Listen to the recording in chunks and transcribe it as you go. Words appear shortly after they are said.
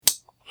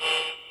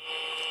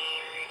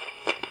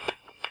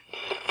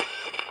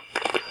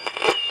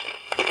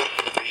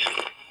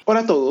Hola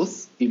a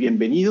todos y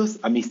bienvenidos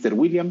a Mr.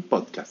 William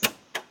Podcast.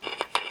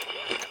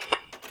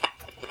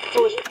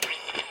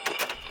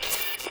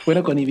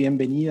 Bueno, Connie,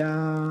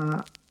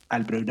 bienvenida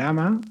al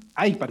programa.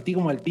 Ay, partí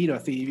como al tiro,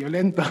 así,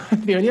 violento.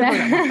 Bienvenida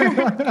al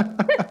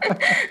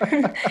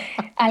programa.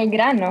 Al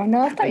grano,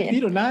 no, está bien. Al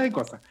tiro, nada de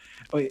cosas.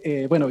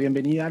 Bueno,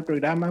 bienvenida al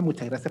programa.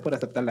 Muchas gracias por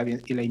aceptar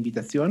la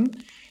invitación.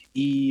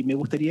 Y me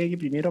gustaría que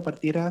primero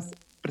partieras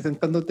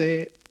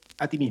presentándote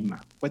a ti misma.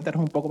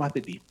 Cuéntanos un poco más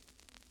de ti.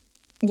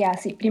 Ya,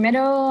 sí.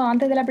 Primero,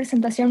 antes de la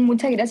presentación,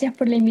 muchas gracias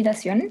por la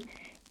invitación.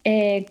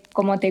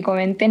 Como te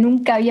comenté,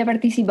 nunca había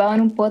participado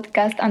en un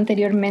podcast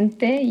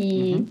anteriormente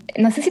y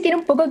no sé si tiene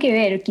un poco que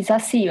ver,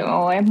 quizás sí,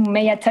 o es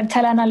media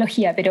charcha la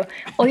analogía, pero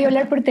odio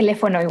hablar por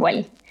teléfono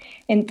igual.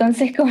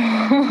 Entonces,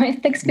 como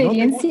esta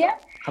experiencia,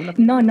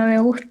 no me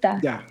gusta.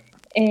 Ya.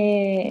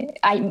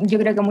 Yo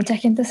creo que mucha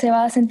gente se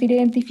va a sentir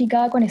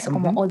identificada con eso,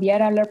 como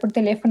odiar hablar por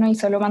teléfono y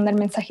solo mandar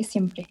mensajes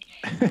siempre.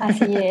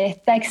 Así que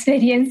esta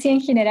experiencia en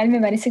general me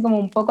parece como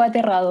un poco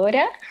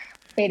aterradora,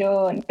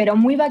 pero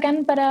muy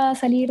bacán para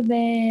salir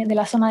de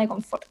la zona de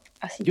confort.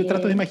 Yo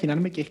trato de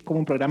imaginarme que es como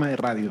un programa de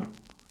radio,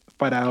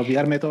 para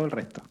olvidarme todo el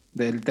resto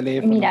del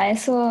teléfono. Mira,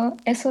 eso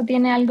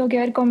tiene algo que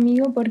ver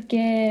conmigo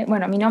porque,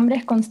 bueno, mi nombre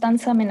es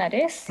Constanza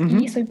Menares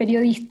y soy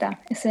periodista.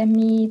 Ese es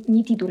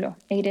mi título.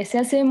 Egresé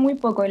hace muy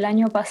poco, el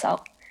año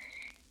pasado.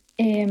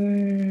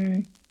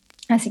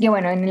 Así que,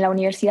 bueno, en la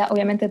universidad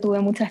obviamente tuve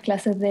muchas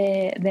clases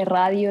de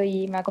radio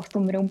y me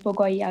acostumbré un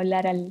poco ahí a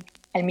hablar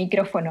al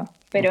micrófono,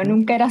 pero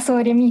nunca era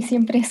sobre mí,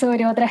 siempre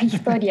sobre otras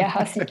historias.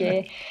 Así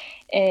que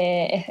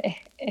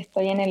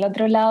estoy en el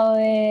otro lado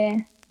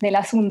del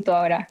asunto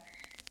ahora.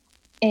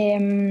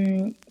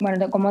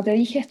 Bueno, como te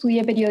dije,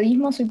 estudié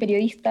periodismo, soy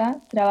periodista,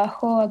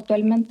 trabajo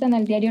actualmente en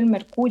el diario El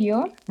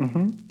Mercurio,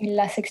 en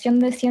la sección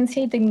de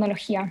ciencia y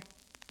tecnología.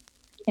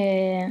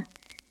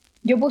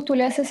 Yo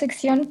postulé a esa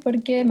sección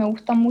porque me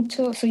gusta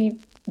mucho, soy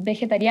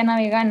vegetariana,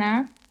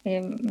 vegana,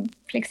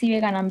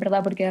 flexi-vegana en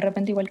verdad, porque de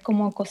repente igual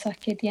como cosas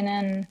que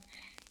tienen,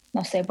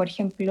 no sé, por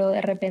ejemplo,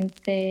 de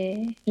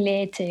repente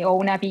leche o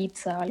una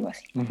pizza o algo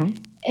así.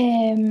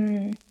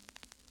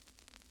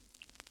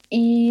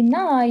 Y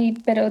nada,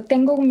 pero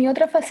tengo mi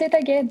otra faceta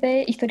que es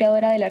de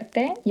historiadora del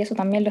arte, y eso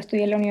también lo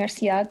estudié en la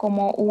universidad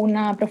como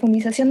una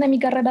profundización de mi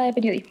carrera de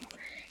periodismo.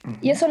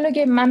 Y eso es lo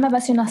que más me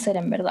apasiona hacer,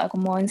 en verdad,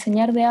 como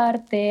enseñar de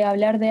arte,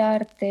 hablar de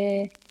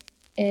arte,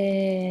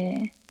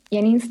 y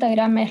en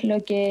Instagram es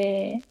lo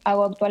que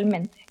hago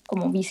actualmente,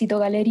 como visito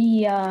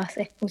galerías,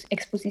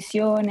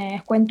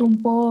 exposiciones, cuento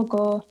un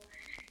poco,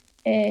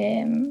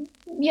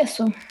 y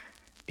eso.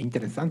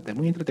 Interesante,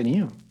 muy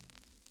entretenido.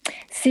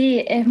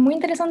 Sí, es muy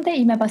interesante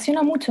y me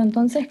apasiona mucho,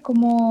 entonces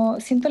como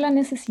siento la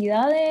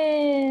necesidad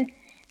de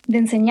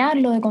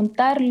enseñarlo, de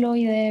contarlo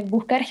y de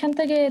buscar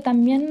gente que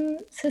también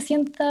se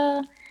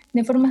sienta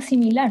de forma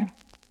similar.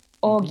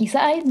 O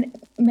quizá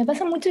me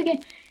pasa mucho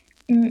que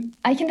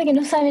hay gente que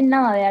no sabe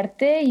nada de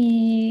arte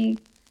y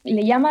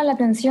le llama la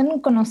atención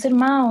conocer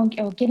más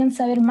o quieren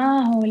saber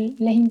más o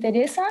les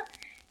interesa.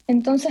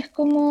 Entonces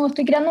como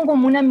estoy creando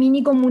como una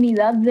mini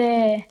comunidad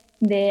de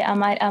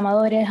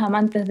amadores,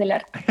 amantes del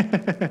arte.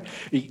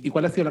 ¿Y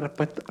cuál ha sido la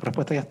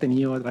respuesta que has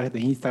tenido a través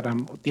de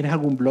Instagram? ¿Tienes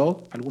algún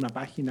blog, alguna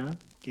página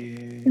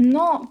que...?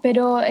 No,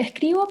 pero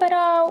escribo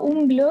para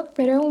un blog,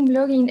 pero es un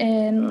blog,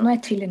 no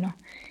es chileno.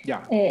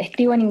 Ya.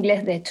 Escribo en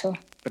inglés, de hecho.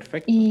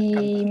 Perfecto,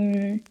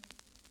 me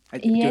encanta.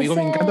 Yo digo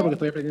me encanta porque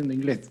estoy aprendiendo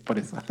inglés, por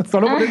eso.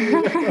 Solo por eso.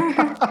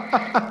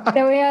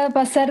 Te voy a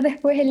pasar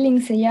después el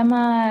link, se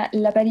llama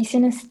La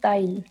Parisienne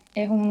Style.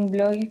 Es un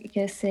blog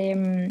que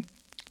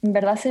en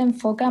verdad se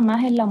enfoca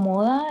más en la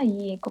moda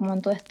y como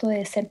en todo esto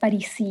de ser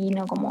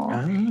parisino, como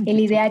el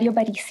ideario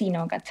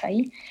parisino,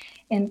 ¿cachai?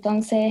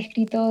 Entonces he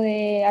escrito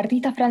de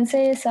artistas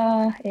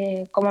francesas,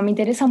 como me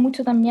interesa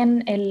mucho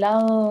también el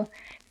lado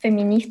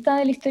feminista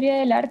de la historia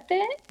del arte,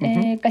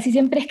 casi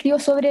siempre escribo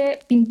sobre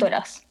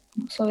pintoras,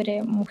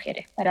 sobre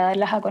mujeres, para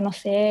darlas a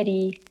conocer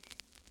y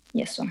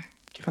eso.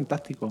 Qué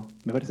fantástico,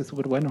 me parece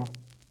súper bueno.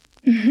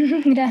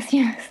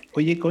 Gracias.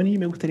 Oye, Connie,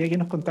 me gustaría que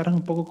nos contaras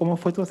un poco cómo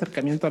fue tu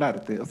acercamiento al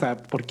arte, o sea,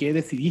 ¿por qué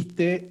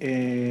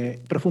decidiste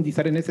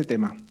profundizar en ese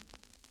tema?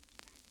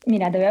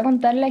 Mira, te voy a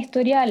contar la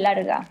historia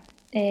larga.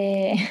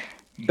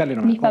 Dale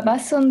nomás. Mis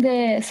papás son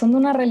de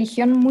una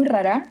religión muy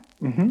rara,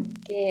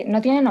 que no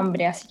tiene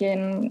nombre, así que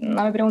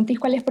no me preguntéis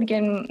cuál es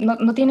porque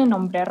no tiene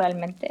nombre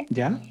realmente.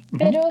 ¿Ya?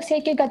 Pero si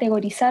hay que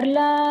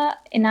categorizarla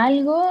en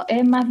algo,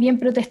 es más bien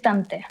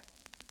protestante.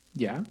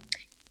 ¿Ya?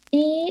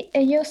 Y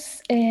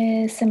ellos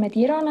se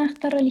metieron a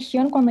esta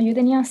religión cuando yo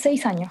tenía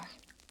 6 años.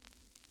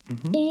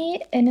 Y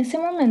en ese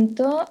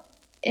momento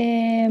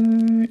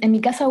en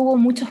mi casa hubo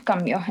muchos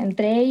cambios,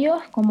 entre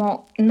ellos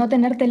como no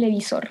tener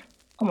televisor,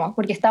 como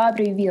porque estaba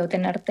prohibido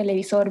tener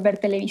televisor, ver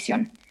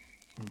televisión.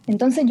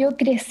 Entonces yo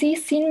crecí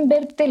sin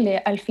ver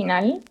tele al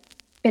final,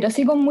 pero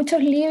sí con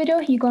muchos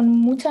libros y con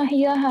muchas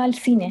idas al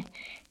cine.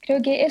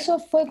 Creo que eso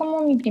fue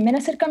como mi primer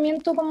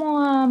acercamiento como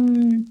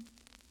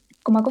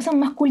a cosas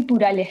más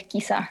culturales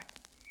quizás.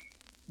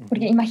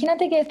 Porque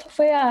imagínate que esto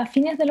fue a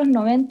fines de los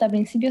 90,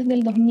 principios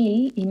del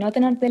 2000, y no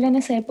tener tele en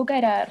esa época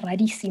era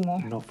rarísimo.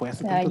 No fue O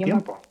hace sea, tanto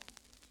tiempo.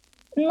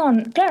 No,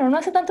 claro, no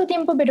hace tanto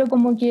tiempo, pero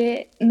como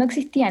que no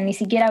existía ni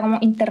siquiera como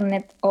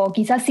internet, o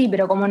quizás sí,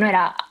 pero como no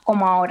era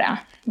como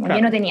ahora. Como yo no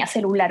Claro. tenía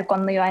celular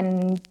cuando iba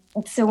en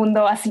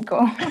segundo básico.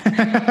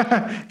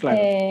 Claro.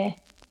 Eh,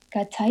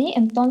 ¿Cachai?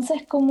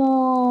 Entonces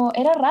como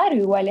era raro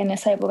igual en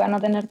esa época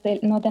no tener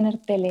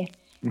tele.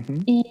 Ujú.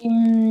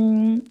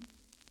 Y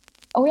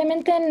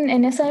obviamente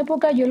en esa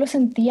época yo lo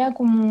sentía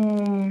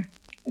como...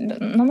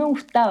 No me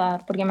gustaba,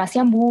 porque me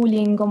hacían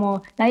bullying,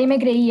 como nadie me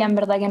creía en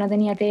verdad que no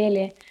tenía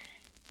tele.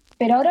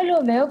 Pero ahora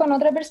lo veo con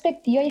otra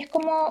perspectiva y es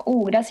como,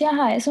 gracias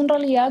a eso en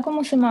realidad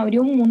como se me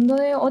abrió un mundo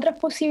de otras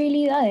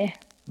posibilidades,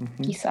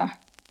 Ujú. quizás.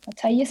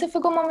 ¿Cachai? Y ese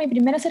fue como mi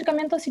primer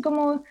acercamiento, así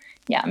como,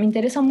 ya, me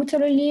interesan mucho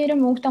los libros,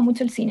 me gusta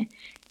mucho el cine.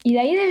 Y de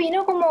ahí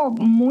devino como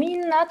muy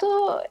innato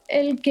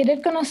el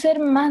querer conocer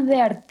más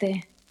de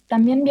arte.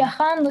 También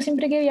viajando,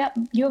 siempre que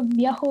yo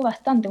viajo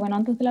bastante, bueno,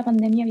 antes de la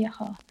pandemia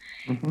viajaba.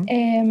 Ujú.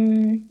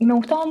 Y me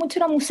gustaba mucho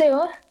ir a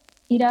museos,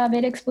 ir a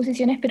ver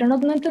exposiciones, pero no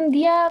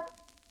entendía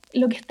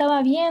lo que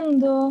estaba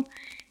viendo.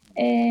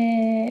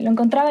 Lo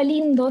encontraba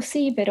lindo,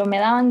 sí, pero me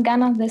daban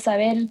ganas de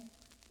saber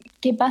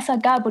qué pasa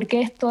acá, por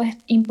qué esto es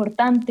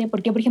importante,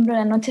 por qué, por ejemplo,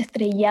 La noche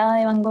estrellada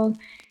de Van Gogh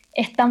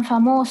es tan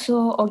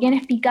famoso, o quién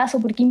es Picasso,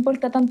 por qué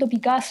importa tanto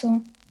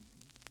Picasso.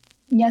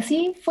 Y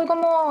así fue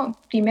como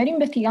primero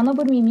investigando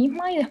por mí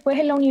misma y después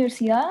en la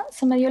universidad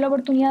se me dio la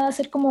oportunidad de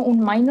hacer como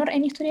un minor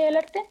en historia del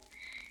arte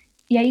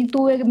y ahí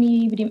tuve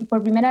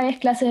por primera vez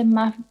clases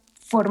más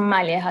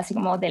formales, así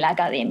como de la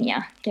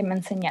academia, que me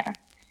enseñaran.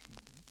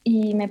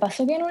 Y me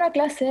pasó que en una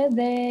clase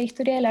de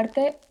historia del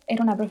arte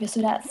era una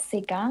profesora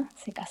seca,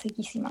 seca,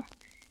 sequísima.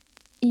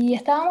 Y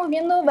estábamos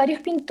viendo varios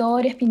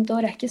pintores,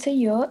 pintoras, qué sé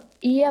yo,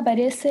 y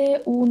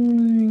aparece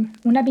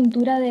una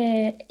pintura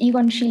de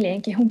Egon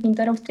Schiele, que es un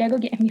pintor austriaco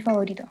que es mi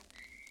favorito.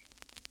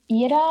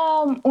 Y era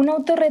un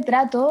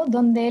autorretrato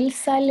donde él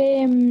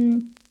sale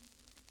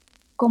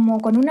como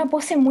con una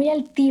pose muy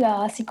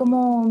altiva, así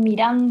como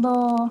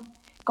mirando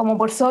como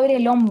por sobre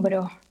el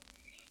hombro.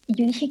 Y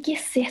yo dije, ¿qué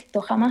es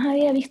esto? Jamás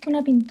había visto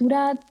una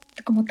pintura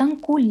como tan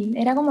cool.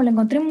 Era como, lo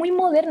encontré muy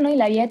moderno y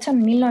la había hecho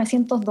en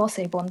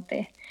 1912,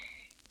 ponte.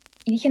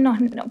 Y dije, no,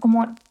 no,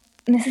 como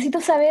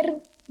necesito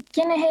saber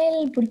quién es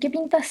él, por qué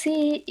pinta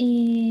así.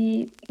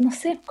 Y no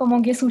sé,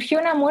 como que surgió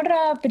un amor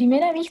a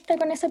primera vista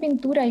con esa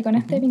pintura y con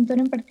este Ujú. pintor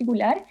en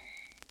particular.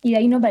 Y de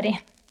ahí no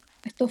paré.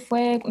 Esto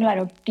fue,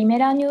 claro,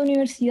 primer año de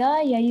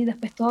universidad y ahí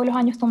después todos los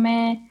años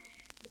tomé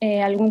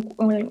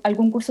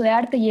algún curso de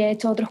arte y he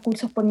hecho otros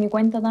cursos por mi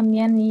cuenta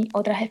también y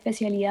otras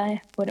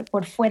especialidades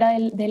por fuera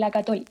de la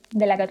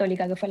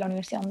católica, que fue la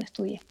universidad donde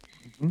estudié.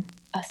 Ujú.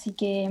 Así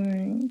que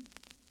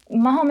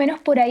más o menos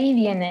por ahí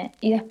viene.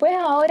 Y después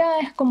ahora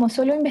es como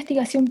solo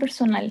investigación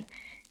personal.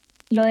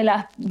 Lo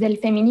del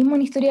feminismo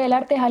en historia del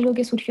arte es algo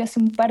que surgió hace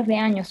un par de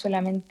años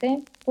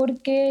solamente,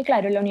 porque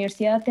claro, en la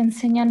universidad te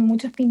enseñan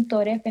muchos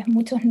pintores, ves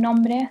muchos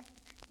nombres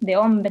de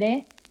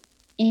hombres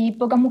y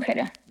pocas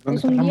mujeres.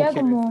 ¿Dónde Entonces están un las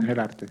día mujeres como, en el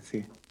arte?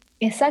 Sí.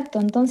 exacto,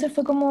 entonces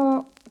fue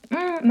como,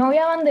 me voy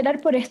a abanderar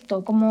por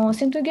esto, como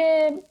siento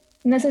que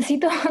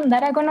necesito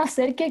dar a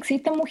conocer que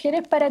existen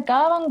mujeres para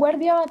cada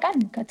vanguardia bacán,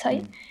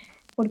 ¿cachai? Mm.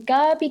 Por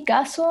cada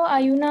Picasso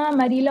hay una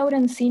Marie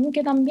Laurencin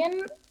que también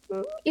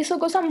hizo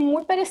cosas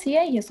muy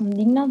parecidas y que son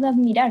dignas de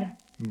admirar.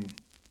 Mm.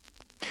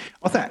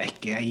 O sea, es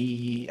que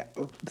ahí,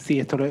 sí,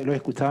 esto lo he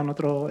escuchado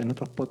en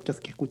otros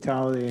podcasts que he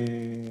escuchado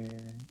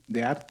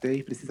de arte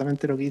y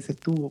precisamente lo que dices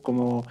tú,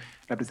 como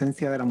la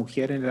presencia de la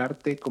mujer en el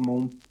arte como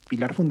un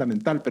pilar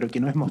fundamental, pero que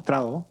no es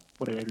mostrado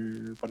por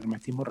el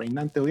machismo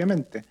reinante,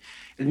 obviamente.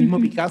 El mismo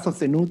Ujú. Picasso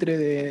se nutre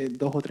de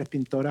dos o tres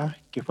pintoras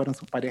que fueron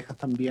sus parejas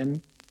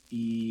también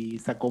y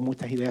sacó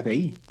muchas ideas de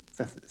ahí. O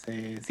sea,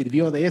 se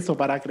sirvió de eso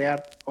para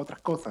crear otras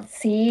cosas.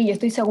 Sí, yo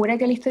estoy segura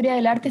que la historia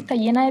del arte está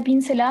llena de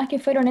pinceladas que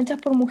fueron hechas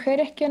por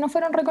mujeres que no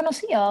fueron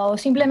reconocidas o Ujú.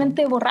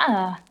 simplemente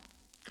borradas.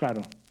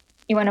 Claro.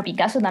 Y bueno,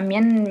 Picasso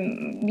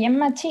también, bien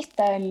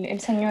machista, el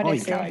señor Hoy,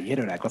 ese.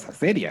 caballero, era cosa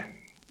seria.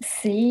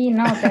 Sí,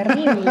 no,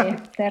 terrible,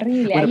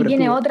 terrible. Bueno, Ahí pero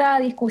viene estuvo. otra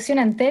discusión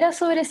entera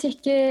sobre si es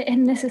que es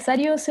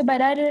necesario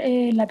separar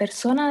la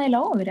persona de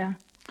la obra.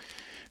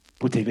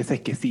 Pucha, hay veces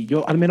que sí.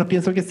 Yo al menos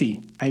pienso que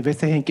sí. Hay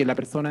veces en que la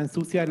persona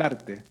ensucia el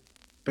arte,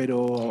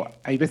 pero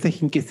hay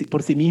veces en que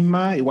por sí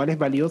misma igual es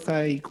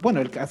valiosa. Y bueno,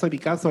 el caso de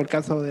Picasso, el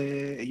caso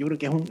de. Yo creo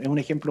que es un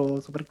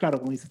ejemplo súper claro,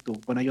 como dices tú.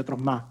 Bueno, hay otros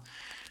más.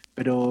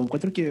 Pero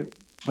encuentro que,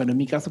 bueno, en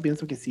mi caso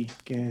pienso que sí,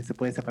 que se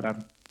puede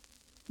separar.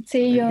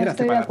 Sí, yo Debiera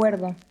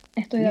separarse.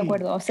 estoy de Sí.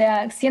 acuerdo. O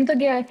sea, siento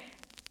que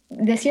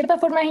de cierta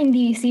forma es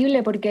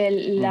indivisible porque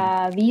Mm,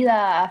 la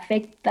vida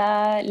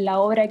afecta la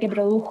obra que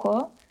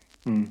produjo,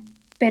 mm,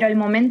 pero al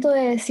momento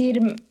de decir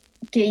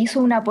que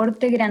hizo un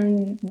aporte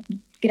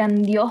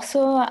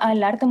grandioso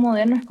al arte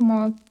moderno es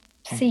como, ujú.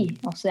 sí,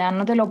 o sea,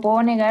 no te lo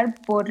puedo negar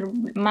por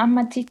más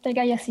machista que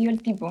haya sido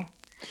el tipo.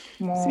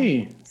 Como,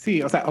 Sí,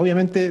 sí, o sea,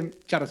 obviamente,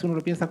 claro, si uno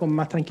lo piensa con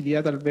más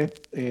tranquilidad, tal vez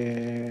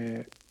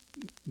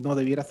no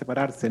debiera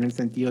separarse en el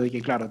sentido de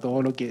que, claro,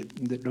 todo lo que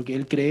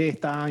él cree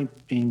está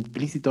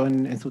implícito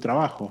en su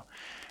trabajo.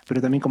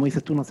 Pero también, como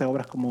dices tú, no sé,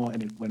 obras como,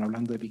 bueno,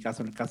 hablando de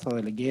Picasso, en el caso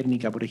de la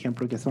Guernica, por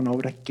ejemplo, que son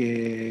obras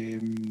que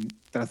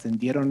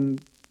trascendieron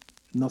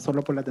no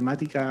solo por la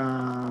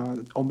temática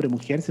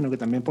hombre-mujer, sino que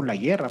también por la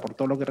guerra, por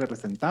todo lo que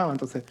representaba.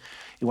 Entonces,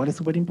 igual es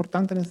súper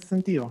importante en ese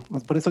sentido.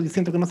 Por eso yo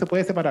siento que no se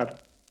puede separar.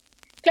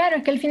 Claro,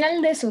 es que al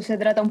final de eso se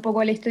trata un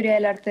poco la historia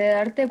del arte, de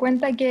darte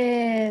cuenta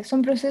que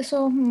son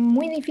procesos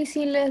muy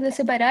difíciles de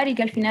separar y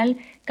que al final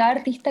cada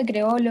artista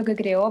creó lo que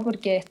creó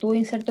porque estuvo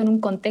inserto en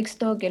un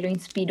contexto que lo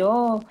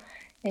inspiró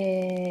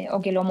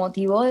o que lo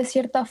motivó de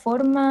cierta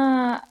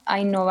forma a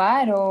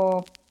innovar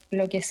o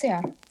lo que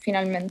sea,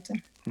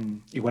 finalmente.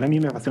 Igual a mí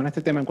me apasiona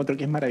este tema, encuentro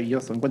que es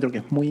maravilloso, encuentro que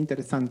es muy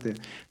interesante.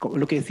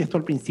 Lo que decías tú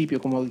al principio,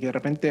 como que de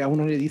repente a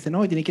uno le dicen,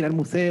 no, tiene que ir al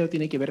museo,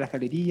 tiene que ver las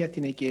galerías,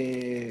 tiene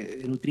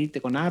que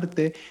nutrirte con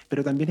arte,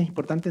 pero también es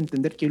importante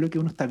entender qué es lo que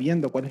uno está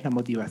viendo, cuál es la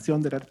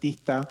motivación del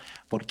artista,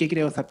 por qué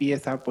creó esa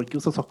pieza, por qué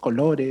usó esos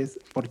colores,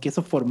 por qué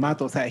esos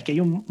formatos. O sea, es que hay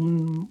un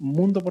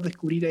mundo por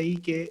descubrir ahí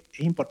que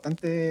es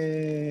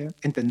importante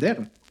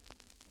entender.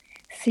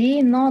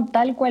 Sí, no,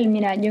 tal cual.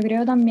 Mira, yo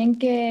creo también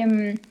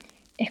que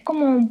es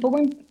como un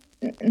poco,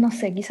 no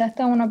sé, quizás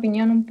esta es una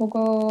opinión un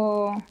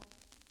poco.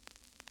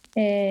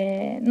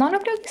 No, no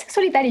creo que sea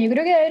solitario, yo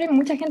creo que debe haber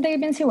mucha gente que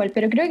piensa igual,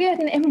 pero creo que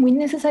es muy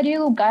necesario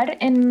educar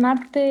en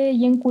arte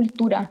y en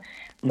cultura,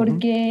 Ujú,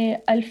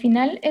 porque al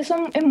final eso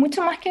es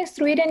mucho más que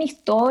instruir en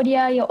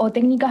historia o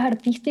técnicas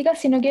artísticas,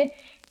 sino que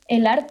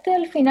el arte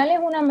al final es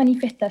una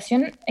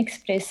manifestación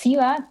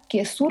expresiva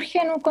que surge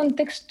en un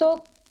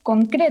contexto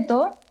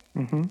concreto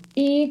ujú,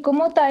 y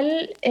como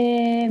tal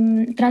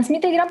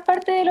transmite gran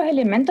parte de los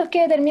elementos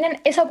que determinan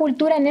esa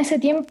cultura en ese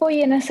tiempo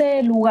y en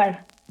ese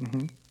lugar.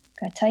 ujú.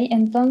 ¿Cachai?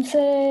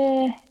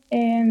 Entonces,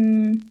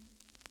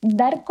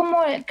 dar como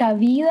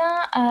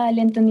cabida al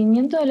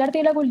entendimiento del arte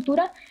y la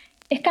cultura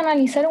es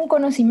canalizar un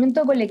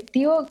conocimiento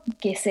colectivo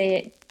que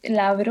se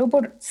labró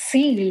por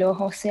siglos.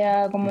 O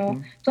sea, como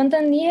Ujú. tú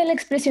entendías el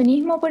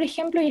expresionismo, por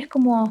ejemplo, y es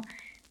como,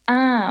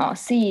 ah,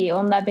 sí,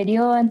 onda,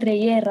 periodo entre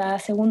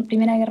guerras,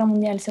 Primera Guerra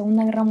Mundial,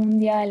 Segunda Guerra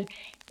Mundial,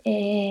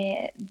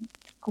 eh,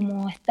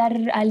 como estar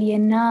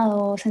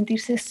alienado,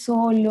 sentirse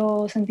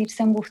solo,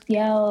 sentirse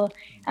angustiado.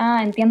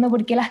 Ah, entiendo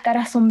por qué las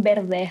caras son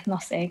verdes, no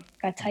sé,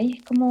 ¿cachai?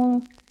 Es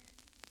como,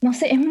 no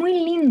sé, es muy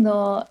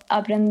lindo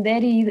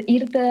aprender y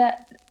irte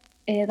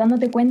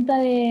dándote cuenta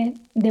de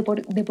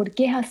por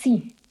qué es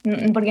así.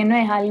 Porque no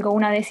es algo,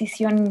 una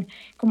decisión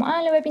como,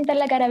 ah, le voy a pintar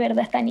la cara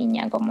verde a esta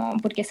niña, como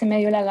porque se me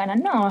dio la gana.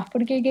 No, es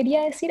porque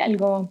quería decir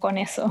algo con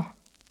eso.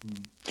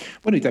 Mm.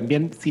 Bueno, y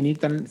también sin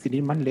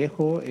ir más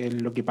lejos,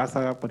 lo que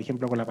pasa, por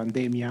ejemplo, con la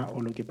pandemia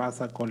o lo que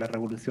pasa con la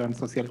revolución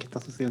social que está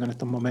sucediendo en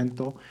estos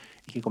momentos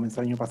y que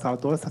comenzó el año pasado,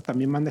 todas esas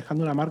también van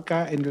dejando una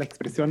marca en la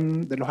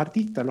expresión de los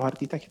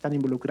artistas que están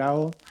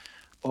involucrados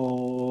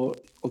o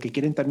que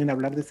quieren también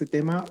hablar de ese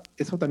tema,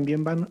 eso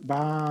también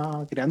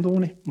va creando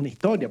una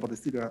historia, por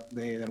decirlo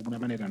de alguna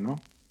manera, ¿no?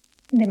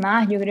 De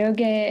más, yo creo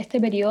que este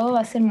periodo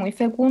va a ser muy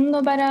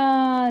fecundo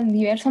para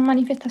diversas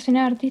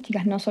manifestaciones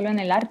artísticas, no solo en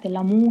el arte, en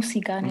la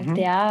música, en el Ujú.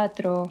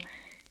 teatro.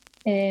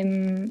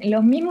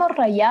 Los mismos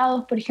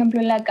rayados, por ejemplo,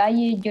 en la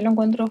calle, yo lo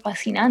encuentro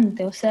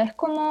fascinante. O sea, es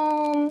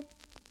como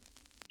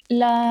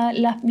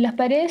las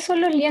paredes son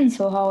los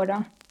lienzos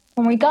ahora.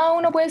 Como y cada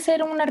uno puede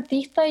ser un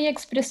artista y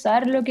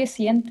expresar lo que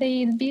siente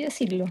y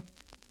decirlo.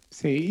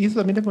 Sí, y eso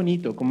también es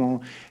bonito,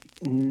 como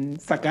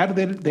sacar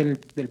del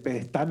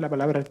pedestal la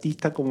palabra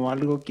artista como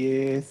algo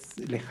que es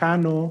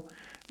lejano,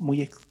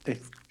 muy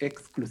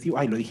exclusivo,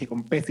 ay, lo dije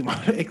con pésimo,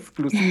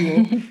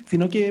 exclusivo,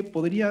 sino que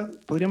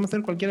podríamos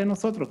ser cualquiera de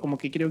nosotros, como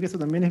que creo que eso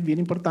también es bien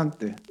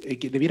importante,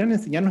 que debieran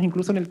enseñarnos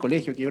incluso en el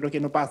colegio, que yo creo que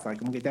no pasa,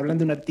 como que te hablan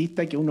de un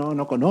artista que uno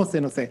no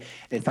conoce, no sé,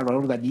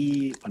 Salvador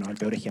Dalí, bueno, el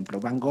peor ejemplo,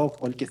 Van Gogh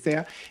o el que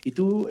sea, y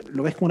tú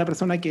lo ves como una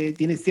persona que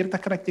tiene ciertas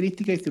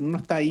características y si uno no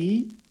está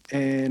ahí,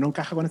 no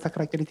encaja con esas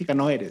características,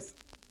 no eres.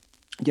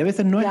 Y a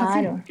veces no es así,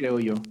 Claro. creo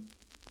yo.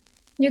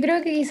 Yo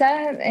creo que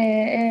quizás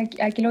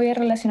aquí lo voy a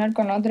relacionar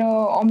con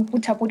otro,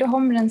 pucha, puros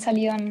hombres han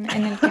salido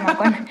en el tema,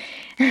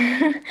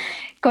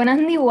 con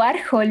Andy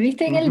Warhol,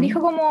 viste que él Ujú.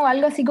 dijo como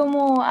algo así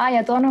como, ay,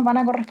 a todos nos van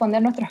a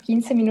corresponder nuestros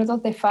 15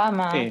 minutos de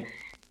fama. Sí.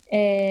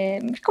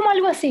 Es como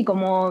algo así,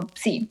 como,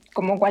 sí,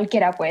 como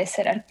cualquiera puede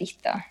ser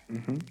artista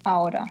Ujú.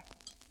 ahora.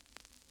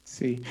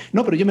 Sí.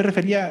 No, pero yo me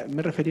refería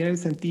en el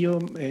sentido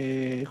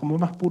como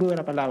más puro de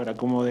la palabra,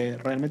 como de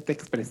realmente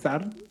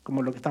expresar,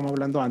 como lo que estamos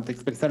hablando antes,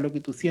 expresar lo que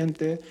tú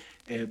sientes,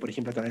 por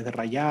ejemplo, a través de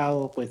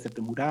rayados, puede ser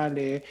de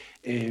murales.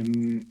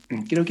 eh,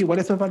 Creo que igual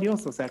eso es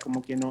valioso, o sea,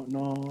 como que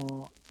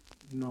no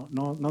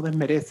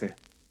desmerece.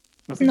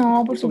 No sé si me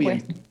No, por explico bien.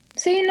 supuesto.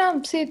 Sí,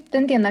 no, sí, te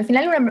entiendo. Al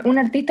final un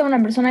artista es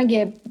una persona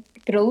que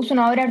produce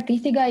una obra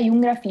artística y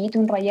un grafito,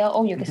 un rayado,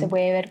 obvio que se Ujú.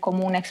 puede ver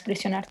como una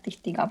expresión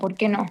artística, ¿por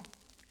qué no?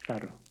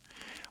 Claro.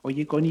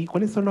 Oye, Connie,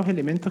 ¿cuáles son los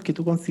elementos que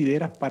tú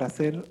consideras para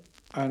hacer,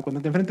 a ver, cuando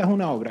te enfrentas a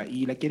una obra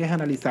y la quieres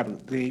analizar,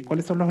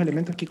 cuáles son los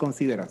elementos que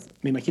consideras?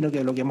 Me imagino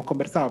que lo que hemos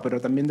conversado,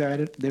 pero también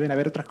deben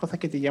haber otras cosas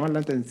que te llaman la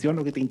atención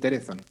o que te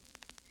interesan.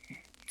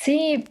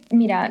 Sí,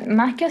 mira,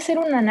 más que hacer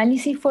un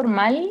análisis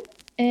formal,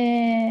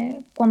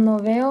 cuando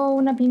veo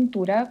una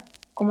pintura,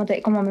 como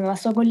me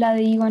pasó con la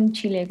de Igo en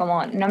Chile,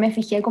 como no me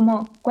fijé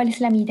como cuál es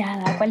la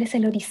mirada, cuál es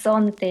el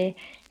horizonte,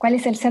 cuál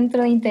es el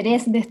centro de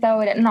interés de esta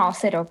obra. No,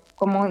 cero.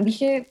 Como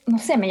dije, no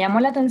sé, me llamó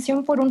la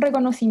atención por un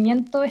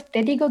reconocimiento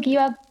estético que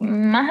iba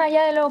más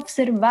allá de lo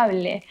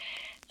observable.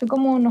 Fue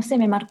como, no sé,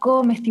 me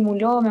marcó, me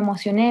estimuló, me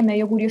emocioné, me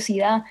dio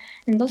curiosidad.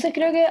 Entonces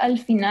creo que al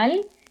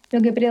final lo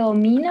que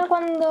predomina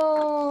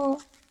cuando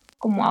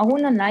como hago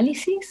un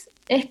análisis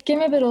es qué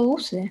me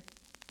produce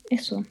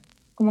eso,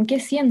 como qué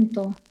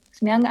siento.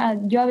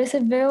 Yo a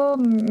veces veo,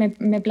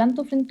 me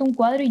planto frente a un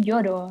cuadro y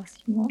lloro,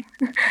 así, ¿no?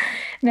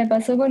 Me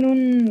pasó con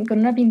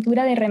una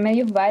pintura de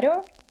Remedios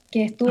Varo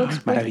que estuvo ¡Ay,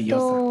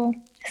 maravillosa! expuesto,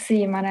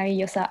 sí,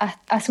 maravillosa,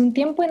 hace un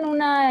tiempo en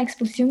una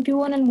exposición que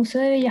hubo en el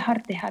Museo de Bellas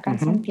Artes acá en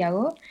Ujú.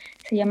 Santiago.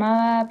 Se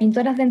llamaba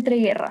Pintoras de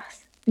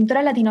Entreguerras,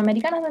 pintoras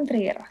latinoamericanas de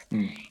entreguerras.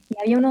 Mm. Y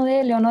había uno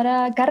de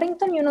Leonora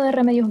Carrington y uno de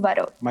Remedios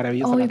Varo.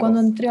 Maravillosa Oh, y las cuando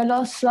dos. entré a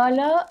la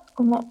sala,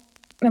 como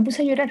me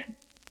puse a llorar.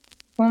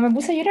 Como me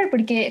puse a llorar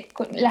porque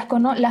las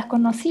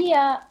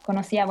conocía,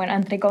 bueno,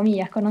 entre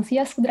comillas,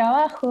 conocía su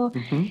trabajo,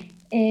 Ujú.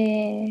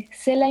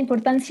 sé la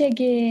importancia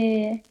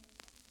que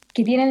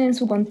tienen en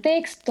su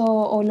contexto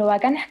o lo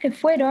bacanas que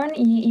fueron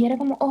y era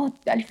como, oh,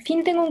 al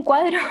fin tengo un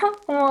cuadro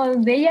como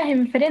de ellas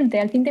enfrente,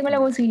 al fin tengo la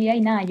posibilidad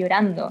y nada,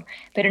 llorando.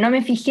 Pero no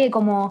me fijé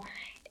como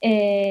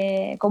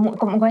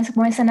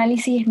con ese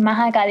análisis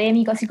más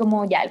académico, así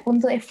como ya, el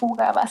punto de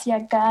fuga va hacia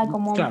acá,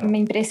 como Claro. me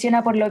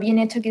impresiona por lo bien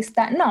hecho que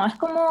está. No, es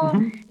como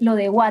Ujú. lo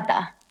de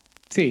Guata.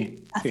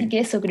 Sí, Así sí. que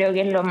eso creo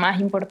que es lo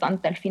más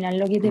importante al final,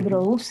 lo que te Ujú.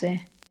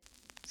 produce.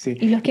 Sí.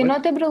 Y los que Igual,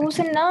 no te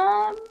producen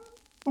nada,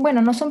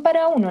 bueno, no son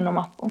para uno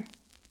nomás, po.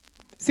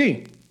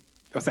 sí.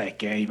 O sea, es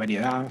que hay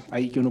variedad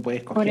ahí que uno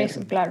puede Por escoger.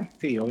 eso, claro.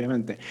 Sí,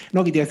 obviamente.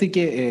 No, quería decir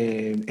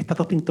que estas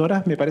dos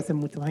pintoras me parecen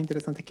mucho más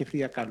interesantes que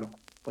Frida Kahlo,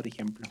 por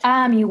ejemplo.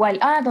 Ah, mi igual.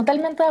 Ah,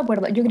 totalmente de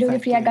acuerdo. Yo O creo sea, que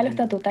es Frida Kahlo que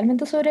está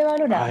totalmente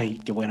sobrevalorada. ay,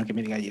 qué bueno que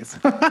me digáis eso.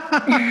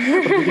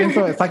 Porque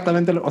pienso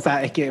exactamente o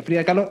sea, es que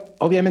Frida Kahlo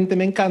obviamente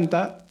me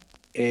encanta.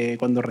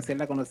 Cuando recién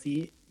la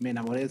conocí, me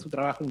enamoré de su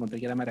trabajo, encontré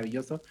que era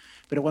maravilloso.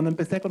 Pero cuando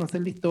empecé a conocer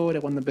la historia,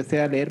 cuando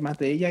empecé a leer más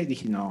de ella, y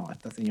dije, no,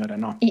 esta señora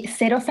no. Y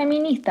cero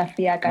feminista,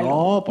 Frida Kahlo.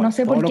 No, No pues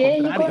sé todo por lo qué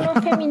contrario.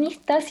 icono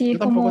feminista si Yo es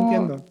tampoco como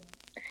entiendo.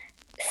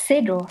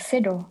 cero,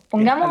 cero. Es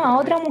Pongamos al a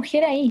otra revés.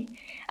 mujer ahí.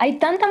 Hay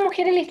tantas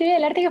mujeres en la historia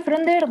del arte que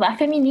fueron de verdad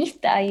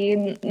feministas y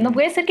no Mm.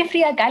 puede ser que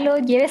Frida Kahlo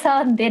lleve esa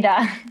bandera.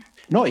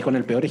 No, y con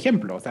el peor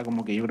ejemplo, o sea,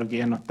 como que yo creo que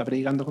ella no está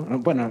predicando,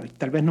 bueno,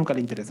 tal vez nunca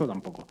le interesó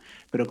tampoco,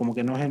 pero como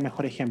que no es el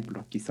mejor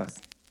ejemplo, quizás.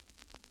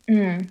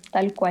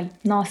 Tal cual.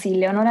 No, sí,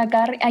 Leonora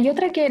Carri. Hay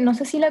otra que no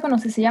sé si la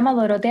conoces, se llama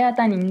Dorotea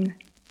Tanning.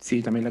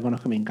 Sí, también la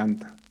conozco, me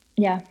encanta.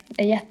 Ya,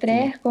 ellas Sí,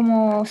 tres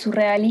como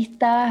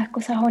surrealistas,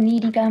 cosas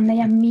oníricas,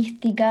 medias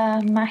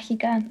místicas,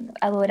 mágicas,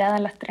 adoradas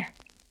las tres.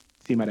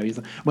 sí,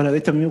 maravilloso. Bueno, de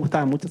hecho a mí me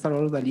gustaba mucho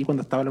Salvador Dalí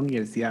cuando estaba en la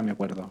universidad, me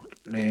acuerdo.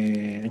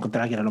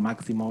 Encontraba que era lo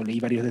máximo, leí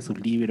varios de sus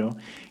libros.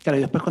 Claro,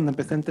 y después cuando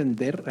empecé a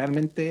entender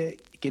realmente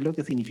qué es lo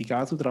que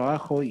significaba su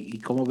trabajo y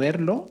cómo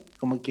verlo,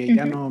 como que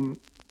ya Ujú. no,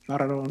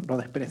 ahora lo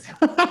desprecio.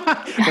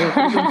 Lo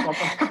desprecio un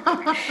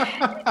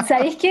poco.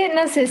 ¿Sabéis que,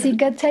 no sé si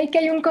cacháis que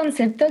hay un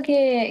concepto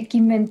que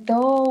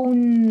inventó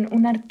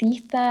un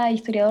artista,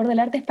 historiador del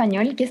arte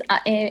español, que es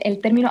el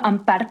término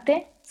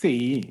amparte?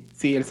 Sí,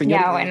 sí,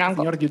 Ya, el bueno,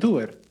 señor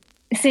youtuber.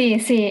 sí, sí,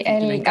 Sí, que me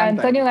el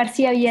encanta. Antonio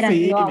García Vieran,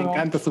 Sí, lo que me amo.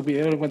 encanta sus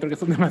videos, encuentro que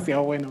son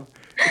demasiado buenos.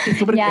 Es que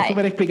es Ya,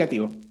 súper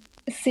explicativo.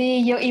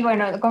 sí, y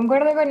bueno,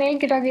 concuerdo con él,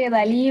 creo que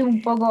Dalí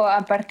un poco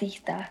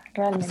apartista,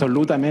 realmente.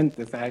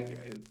 Absolutamente. O sea,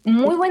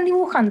 Muy buen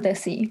dibujante,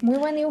 sí, muy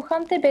buen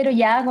dibujante, pero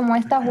ya como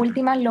estas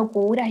últimas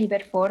locuras y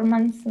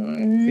performance,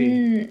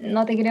 sí.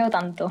 no te creo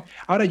tanto.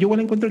 Ahora, yo igual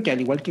encuentro que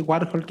al igual que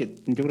Warhol, que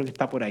yo creo que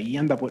está por ahí,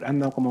 anda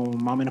como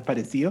más o menos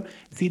parecido,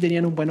 sí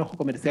tenían un buen ojo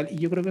comercial y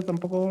yo creo que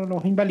tampoco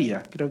los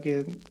invalida. Creo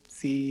que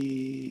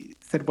sí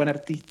ser buen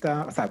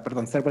artista, o sea,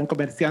 perdón, ser buen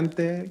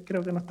comerciante,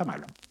 creo que no está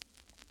malo.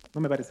 No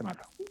me parece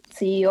malo.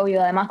 Sí,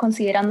 obvio, además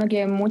considerando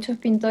que muchos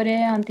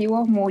pintores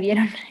antiguos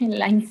murieron en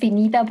la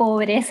infinita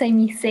pobreza y En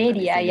la miseria y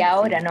miseria,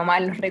 ahora sí.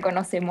 nomás los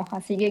reconocemos,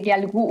 así que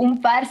un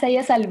par se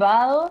haya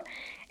salvado,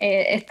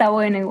 está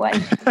bueno igual.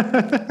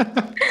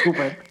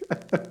 Súper.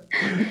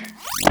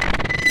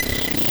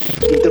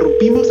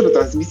 Interrumpimos la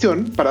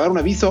transmisión para dar un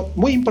aviso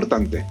muy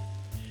importante.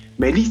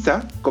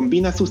 Melissa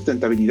combina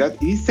sustentabilidad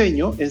y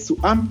diseño en su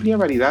amplia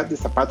variedad de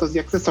zapatos y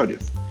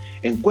accesorios.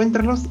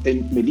 Encuéntralos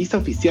en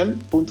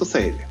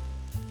melissaoficial.cl.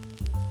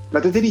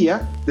 La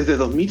Tetería, desde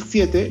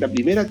 2007, la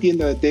primera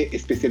tienda de té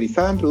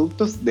especializada en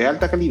productos de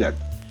alta calidad.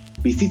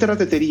 Visita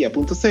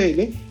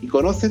latetería.cl y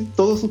conoce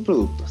todos sus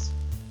productos.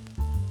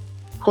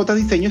 J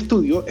Diseño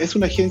Studio es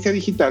una agencia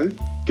digital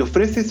que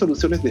ofrece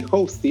soluciones de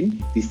hosting,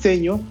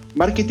 diseño,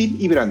 marketing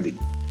y branding.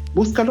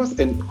 Búscalos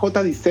en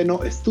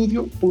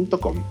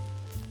jdisenostudio.com.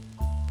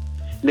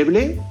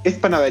 Leblé es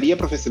panadería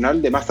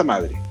profesional de masa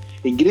madre.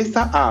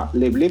 Ingresa a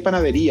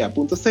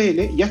leblepanadería.cl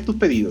y haz tus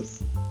pedidos.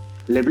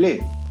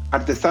 Leblé,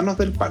 artesanos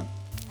del pan.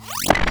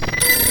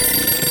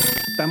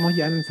 estamos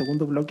ya en el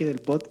segundo bloque del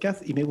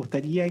podcast y me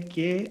gustaría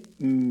que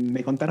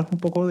me contaras un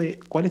poco de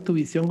cuál es tu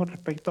visión con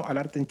respecto al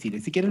arte en Chile.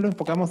 Si quieres lo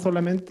enfocamos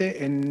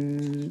solamente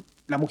en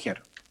la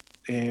mujer,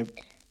 eh,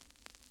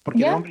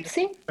 porque de ¿Ya? hombres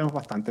Sí. vemos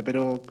bastante,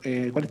 pero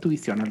 ¿cuál es tu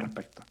visión al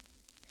respecto?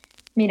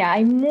 Mira,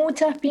 hay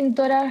muchas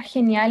pintoras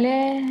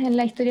geniales en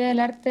la historia del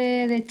arte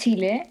de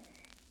Chile,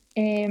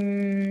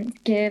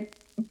 que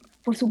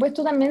por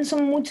supuesto también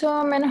son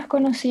mucho menos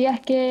conocidas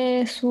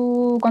que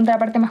su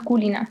contraparte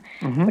masculina.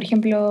 Por Ujú,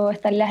 ejemplo,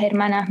 están las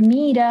hermanas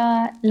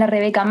Mira, la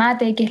Rebeca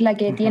Mate, que es la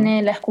que ujú,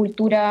 tiene la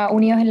escultura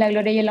Unidos en la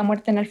Gloria y en la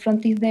Muerte en el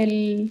frontis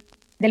del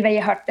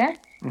Bellas Artes.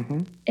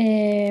 ujú,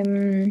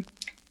 Eh,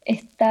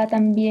 Está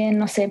también,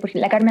 no sé,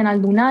 la Carmen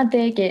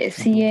Aldunate, que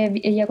ujú. sigue,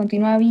 ella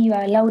continúa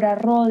viva, Laura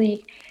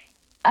Rodi.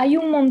 Hay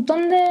un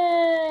montón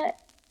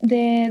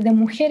de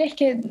mujeres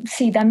que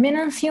sí, también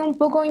han sido un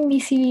poco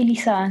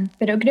invisibilizadas,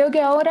 pero creo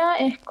que ahora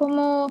es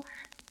como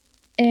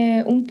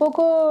un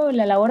poco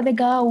la labor de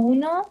cada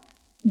uno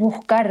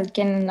buscar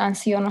quién han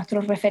sido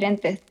nuestros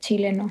referentes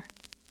chilenos,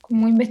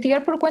 como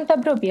investigar por cuenta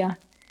propia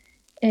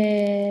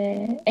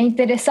e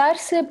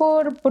interesarse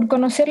por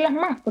conocerlas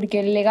más, porque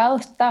el legado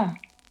está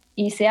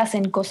y se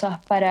hacen cosas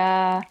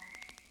para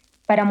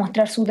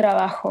mostrar su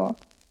trabajo.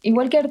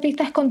 Igual que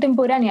artistas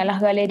contemporáneas, las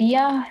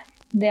galerías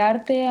de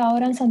arte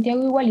ahora en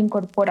Santiago igual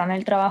incorporan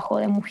el trabajo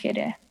de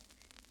mujeres.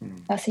 Mm.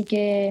 Así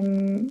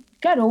que,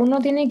 claro, uno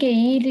tiene que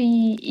ir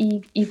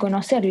y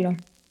conocerlo.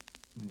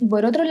 Y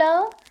por otro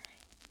lado,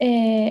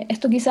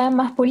 esto quizás es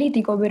más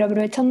político, pero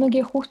aprovechando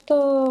que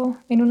justo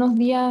en unos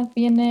días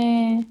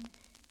viene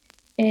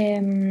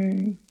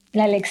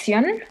la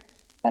elección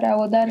para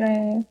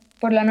votar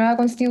por la nueva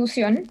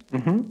constitución,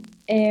 Ujú.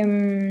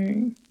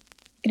 em,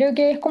 creo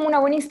que es como una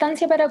buena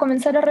instancia para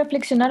comenzar a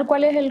reflexionar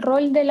cuál es el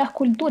rol de las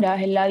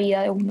culturas en la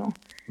vida de uno.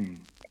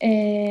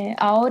 Mm.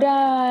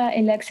 Ahora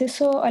el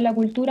acceso a la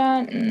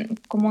cultura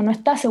como no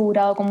está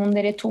asegurado como un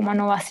derecho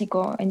humano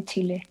básico en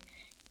Chile.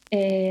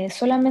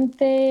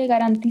 Solamente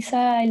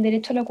garantiza el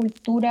derecho a la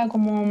cultura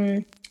como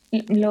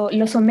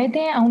lo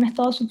somete a un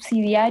estado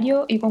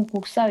subsidiario y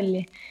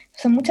concursable.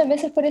 Entonces muchas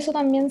veces por eso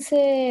también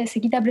se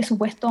quita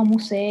presupuesto a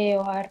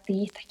museos, a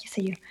artistas, qué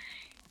sé yo.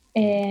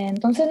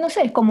 Entonces, no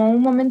sé, es como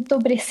un momento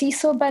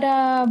preciso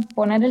para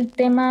poner el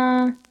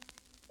tema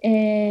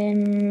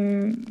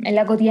en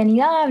la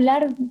cotidianidad,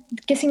 hablar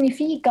qué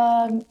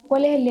significa,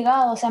 cuál es el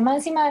legado. O sea, más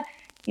encima,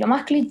 lo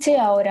más cliché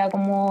ahora,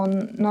 como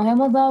nos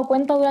hemos dado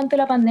cuenta durante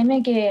la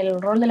pandemia que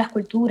el rol de las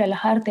culturas,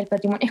 las artes, el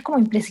patrimonio es como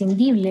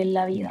imprescindible en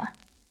la Mm. vida.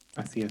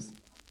 Así es.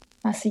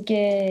 Así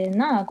que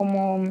nada,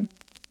 como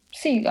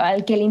sí,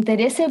 al que le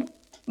interese,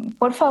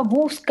 porfa,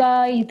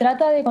 busca y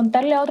trata de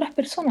contarle a otras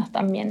personas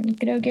también.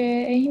 Creo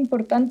que es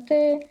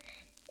importante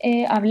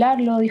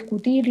hablarlo,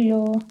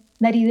 discutirlo,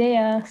 dar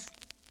ideas.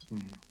 Mm.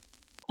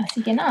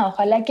 Así que nada,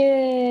 ojalá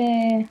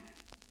que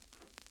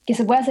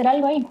se pueda hacer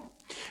algo ahí.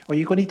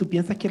 Oye, Connie, ¿tú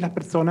piensas que las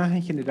personas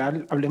en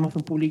general, hablemos de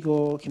un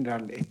público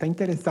general, está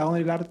interesado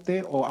en el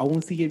arte o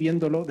aún sigue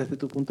viéndolo desde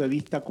tu punto de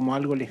vista como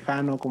algo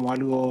lejano, como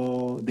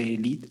algo de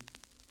élite?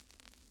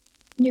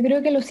 Yo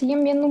creo que lo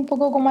siguen viendo un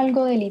poco como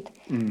algo de élite.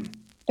 Mm.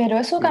 Pero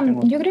eso Yo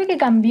tengo... yo creo que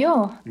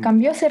cambió, Mm.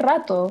 cambió hace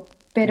rato. Ujú.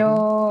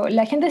 Pero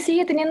la gente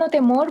sigue teniendo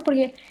temor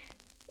porque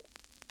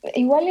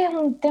igual es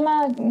un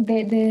tema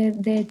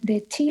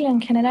de Chile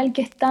en general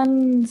que es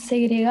tan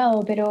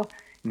segregado, pero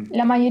Mm.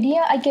 la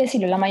mayoría, hay que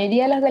decirlo, la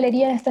mayoría de las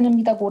galerías están en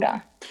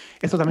Vitacura.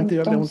 Eso también te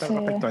iba a preguntar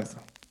Entonces, respecto a eso.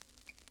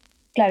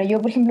 claro,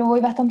 yo por ejemplo voy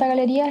bastante a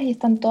galerías y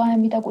están todas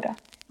en Vitacura.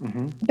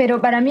 Ujú.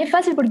 Pero para mí es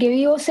fácil porque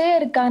vivo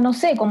cerca, no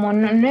sé, como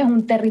no es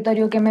un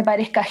territorio que me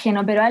parezca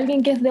ajeno, pero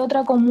alguien que es de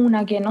otra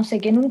comuna, que no sé,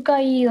 que nunca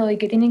ha ido y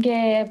que tiene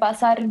que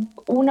pasar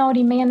 1 hora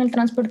y media en el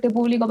transporte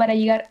público para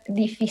llegar,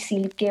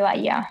 difícil que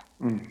vaya.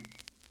 Mm.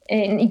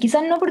 Y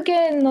quizás no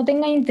porque no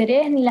tenga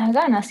interés ni las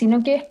ganas,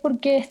 sino que es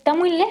porque está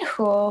muy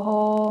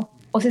lejos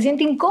o se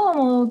siente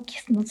incómodo,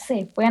 no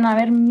sé, pueden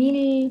haber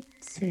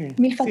Sí,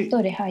 mil sí.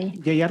 factores ahí.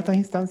 Y hay hartas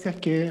instancias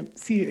que,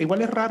 sí,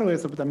 igual es raro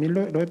eso, pero también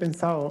lo he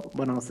pensado,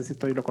 bueno, no sé si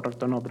estoy lo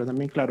correcto o no, pero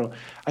también, claro,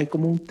 hay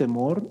como un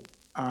temor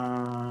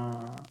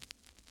a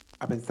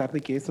pensar de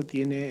que eso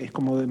tiene, es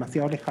como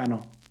demasiado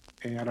lejano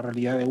a la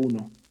realidad de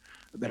uno,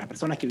 de las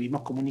personas que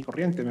vivimos común y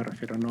corriente, me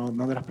refiero,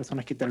 no de las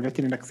personas que tal vez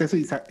tienen acceso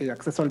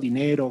acceso al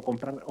dinero o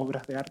comprar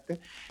obras de arte,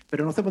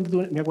 pero no sé,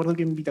 me acuerdo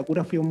que en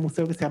Vitacura fui a un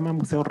museo que se llama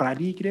Museo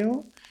Rally,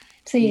 creo,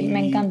 Sí,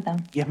 me encanta.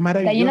 y es Está lleno de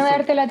maravilloso,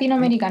 arte es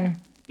latinoamericano.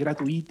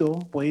 gratuito,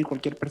 puede ir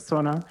cualquier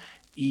persona.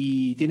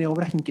 Y tiene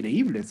obras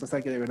increíbles, o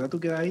sea que de verdad tú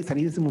quedas ahí,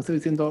 salís de ese museo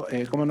diciendo,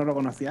 ¿cómo no lo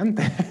conocí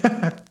antes?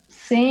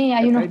 Sí,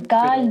 hay unos ¿Cachai?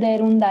 Pero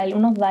Calder,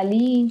 unos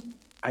Dalí,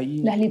 hay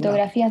las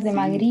litografías de sí,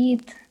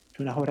 Magritte.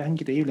 unas obras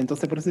increíbles.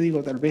 Entonces, por eso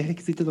digo, tal vez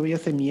existe todavía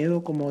ese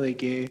miedo como de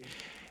que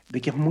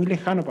es muy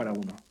lejano para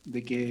uno,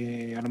 de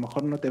que a lo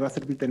mejor no te va a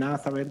servir de nada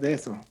saber de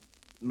eso.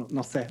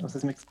 No sé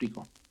si me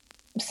explico.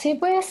 Sí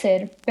puede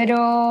ser,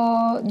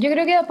 pero yo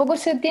creo que de a poco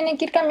se tiene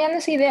que ir cambiando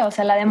esa idea. O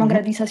sea, la Ujú.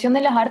 democratización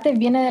de las artes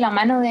viene de la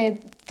mano de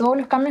todos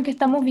los cambios que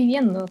estamos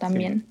viviendo Sí,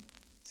 también.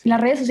 sí.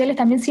 Las redes sociales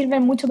también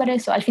sirven mucho para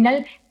eso. Al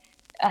final,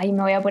 ahí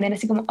me voy a poner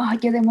así como, oh,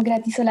 yo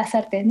democratizo las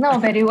artes. No,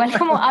 pero igual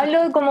como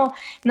hablo como,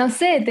 no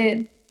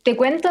sé, te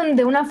cuento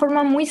de una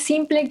forma muy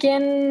simple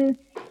quién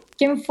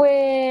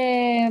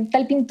fue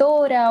tal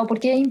pintora o por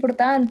qué es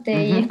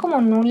importante. Y es Ujú. como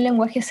en un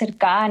lenguaje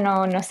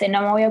cercano, no sé,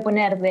 no me voy a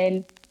poner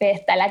del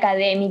pedestal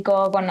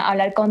académico, con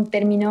hablar con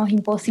términos Mm,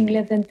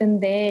 imposibles de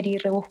entender y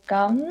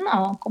rebuscados.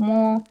 No,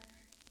 como,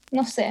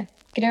 no sé,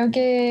 creo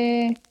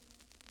que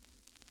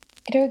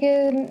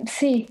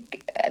sí.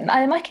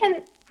 Además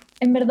que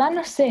en verdad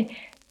no sé.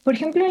 Por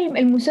ejemplo,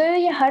 el Museo de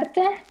Bellas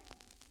Artes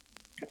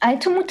ha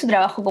hecho mucho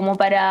trabajo como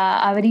para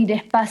abrir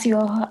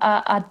espacios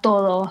a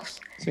todos.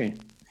 sí.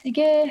 Así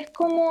que es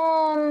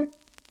como,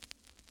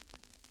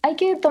 hay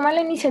que tomar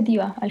la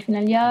iniciativa. Al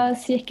final Mm. ya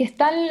si es que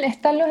están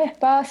los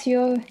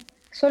espacios,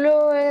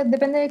 solo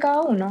depende de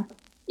cada uno.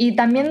 Y Mm.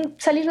 también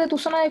salir de tu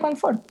zona de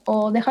confort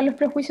o dejar los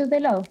prejuicios de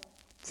lado.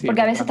 Sí, es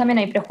Porque a veces verdad. también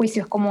hay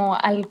prejuicios como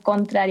al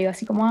contrario,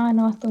 así como, ah,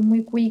 no, esto es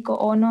muy cuico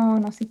o no,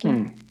 no sé qué.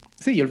 Mm.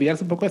 Sí, y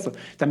olvidarse un poco de eso.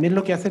 También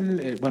lo que hace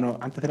bueno,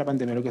 antes de la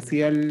pandemia, lo que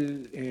hacía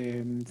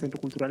el Centro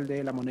Cultural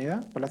de la Moneda,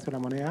 Palacio de la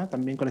Moneda,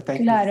 también con estas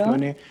Claro.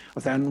 exposiciones, o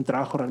sea, un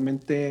trabajo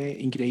realmente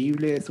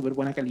increíble, de súper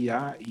buena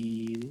calidad,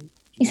 y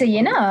Y me se acuerdo que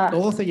llenaba.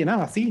 todo se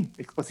llenaba, sí, Sí,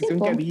 exposición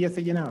que po. había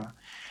se llenaba.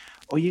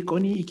 Oye,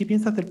 Connie, ¿y qué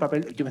piensas del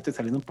papel? Yo me estoy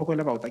saliendo un poco de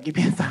la pauta. ¿Qué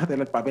piensas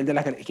del papel de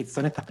las galerías? Que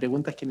son estas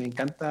preguntas que me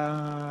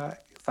encanta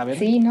saber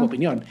Sí, tu no.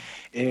 opinión.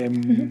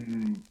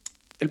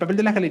 El papel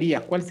de las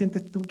galerías, ¿cuál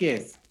sientes tú que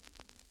es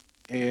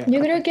Yo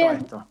creo respecto a que,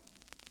 esto?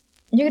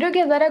 yo creo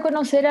que dar a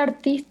conocer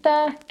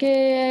artistas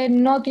que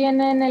no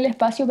tienen el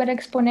espacio para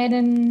exponer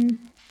en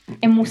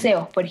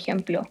museos, por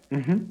ejemplo.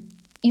 Ujú.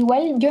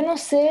 Igual yo no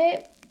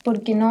sé,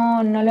 porque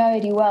no lo he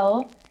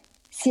averiguado,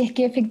 si es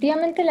que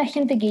efectivamente la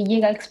gente que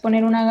llega a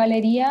exponer una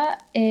galería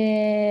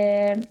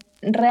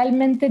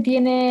realmente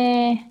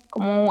tiene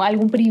como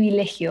algún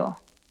privilegio,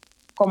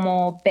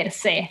 como per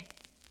se,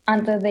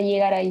 antes de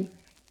llegar ahí.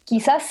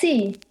 Quizás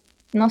sí,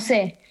 no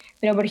sé.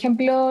 Pero por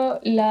ejemplo,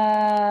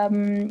 la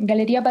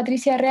Galería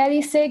Patricia Rea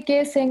dice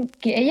que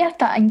ella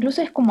hasta,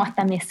 incluso es como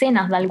hasta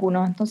mecenas de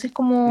algunos. Entonces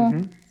como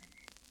Ujú.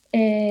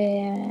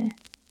 eh,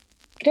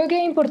 creo que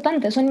es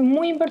importante, son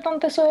muy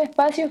importantes esos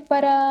espacios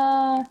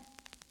para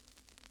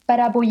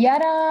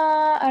apoyar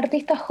a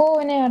artistas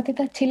jóvenes,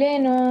 artistas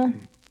chilenos,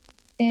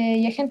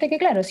 y a gente que,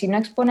 claro, si no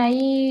expone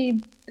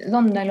ahí,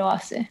 ¿dónde lo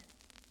hace?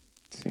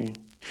 Sí.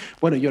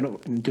 Bueno, yo, no,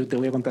 yo te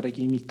voy a contar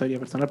aquí mi historia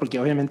personal porque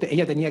obviamente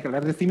ella tenía que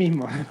hablar de sí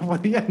misma,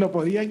 no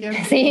podía quedarse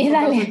como Sí,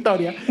 contando su dale.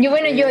 historia. Yo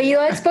he Eh,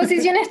 ido a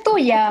exposiciones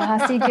tuyas,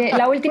 así que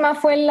la última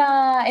fue en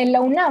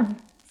la UNAV,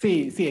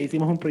 sí, sí,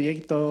 hicimos un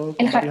proyecto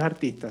el, con varios jar-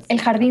 artistas, el sí, el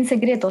Jardín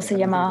Secreto sí, se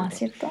Jardín llamaba,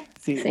 Secreto. ¿cierto?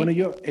 Sí, bueno, Sí.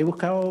 yo he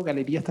buscado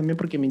galerías también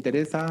porque me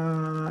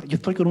interesa, yo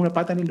estoy con una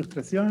pata en la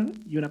ilustración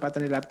y una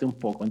pata en el arte un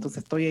poco,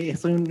 entonces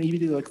soy un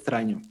híbrido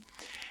extraño.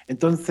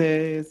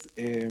 Entonces,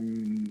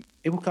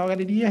 he buscado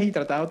galerías y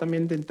tratado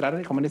también de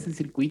entrar como en ese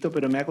circuito,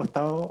 pero me ha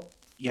costado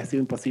y ha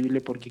sido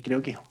imposible porque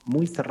creo que es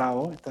muy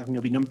cerrado, esta es mi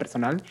opinión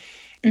personal.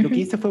 Y lo que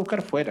Ujú. hice fue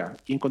buscar fuera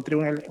y encontré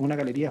una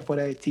galería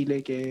fuera de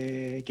Chile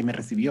que me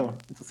recibió.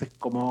 Entonces,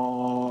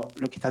 como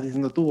lo que estás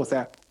diciendo tú, o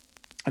sea,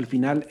 al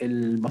final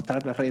el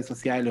mostrar las redes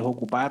sociales,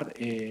 ocupar,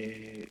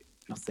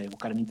 no sé,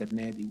 buscar en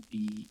internet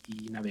y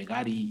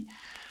navegar y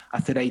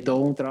hacer ahí todo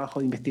un trabajo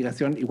de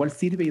investigación, igual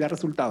sirve y da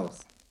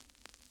resultados.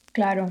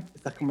 Claro.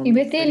 Esta es como Y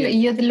mi Betty,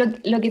 y yo experiencia.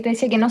 lo que te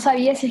decía, que no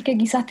sabía si es que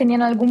quizás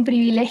tenían algún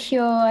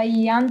privilegio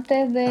ahí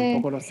antes de...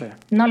 Tampoco lo sé.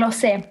 No lo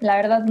sé, la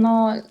verdad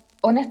no,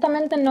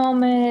 honestamente no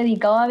me he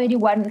dedicado a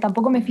averiguar,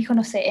 tampoco me Mm, fijo,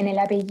 no sé, en el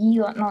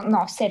apellido, no,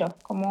 no, cero,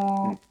 mm.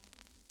 como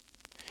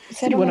Sí,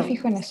 cero me bueno,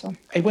 fijo en eso.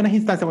 hay buenas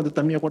instancias. Cuando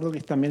también me acuerdo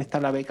que también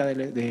está la beca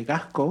de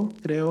Gasco,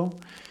 creo.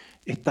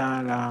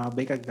 Está la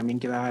beca que también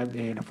queda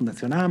la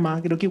Fundación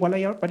AMA. Creo que igual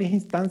hay varias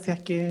instancias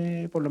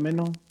que por lo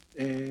menos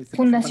se presentan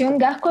Fundación como...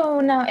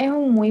 Gasco es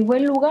un muy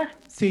buen lugar,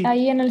 Sí,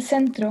 ahí en el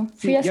centro. Fui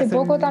sí, y hace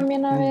poco hacen...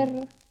 también a ver,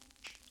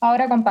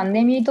 ahora con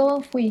pandemia y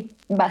todo, fui,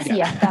 Ya.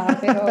 vacía estaba,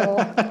 pero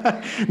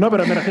No,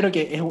 pero me refiero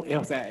que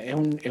o sea, es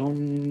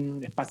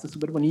un espacio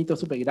súper bonito,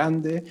 súper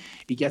grande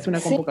y que hace una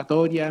sí.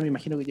 convocatoria. Me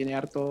imagino que tiene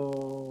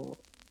harto.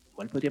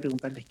 Igual podría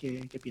preguntarles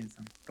qué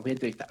piensan. Los voy a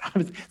entrevistar.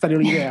 Salió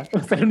una idea.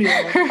 Salió una idea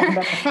para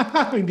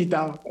andar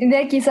invitado.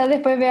 Quizás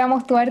después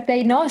veamos tu arte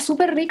ahí. No, es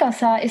súper rica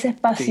ese Sí,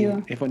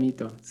 espacio. es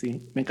bonito,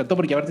 sí. Me encantó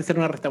porque aparte de ser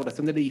una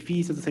restauración del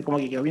edificio, entonces como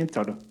que quedó bien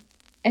choro.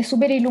 Es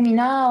súper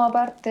iluminado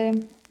aparte.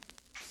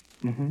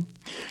 Ujú.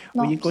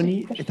 No, Oye,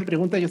 Connie, súper. esta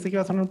pregunta yo sé que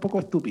va a sonar un poco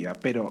estúpida,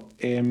 pero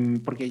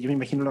porque yo me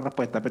imagino la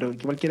respuesta, pero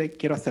igual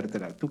quiero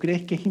hacértela. ¿Tú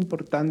crees que es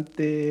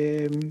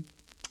importante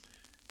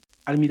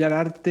al mirar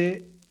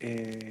arte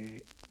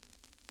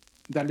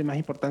darle más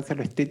importancia a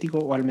lo estético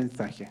o al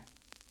mensaje?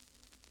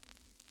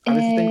 A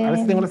veces tengo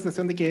la Eh,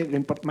 sensación de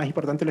que más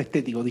importante es lo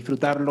estético,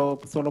 disfrutarlo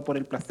solo por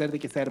el placer de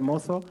que sea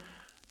hermoso,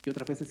 y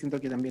otras veces siento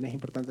que también es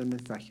importante el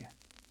mensaje.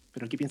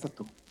 ¿Pero qué piensas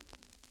tú?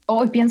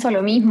 Hoy pienso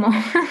lo mismo.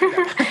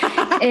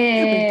 Ya.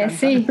 Me encanta.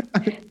 Sí,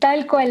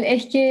 tal cual.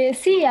 Es que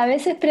sí, a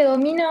veces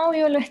predomina,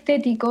 obvio, lo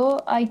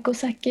estético. Hay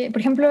cosas que,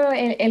 por ejemplo,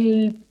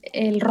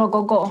 el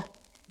rococó.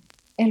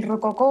 el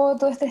rococó,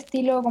 todo este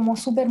estilo como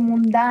súper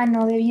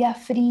mundano, de vida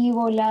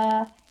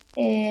frívola,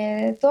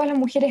 todas las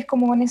mujeres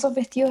como con esos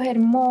vestidos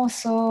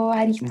hermosos, Ujú.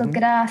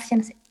 aristocracia,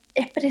 no sé,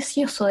 es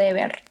precioso de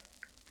ver.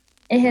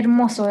 Es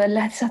hermoso,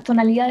 esas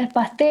tonalidades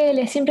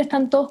pasteles, siempre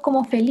están todos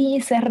como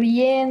felices,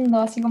 riendo,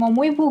 así como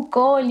muy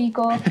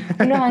bucólicos,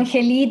 unos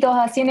angelitos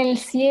así en el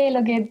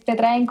cielo que te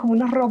traen como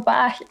unos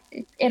ropajes,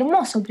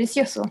 hermoso,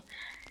 precioso.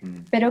 Mm.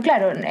 Pero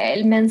claro,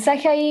 el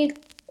mensaje ahí,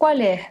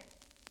 ¿cuál es?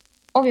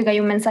 Obvio que hay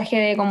un mensaje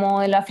de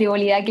como de la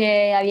frivolidad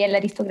que había en la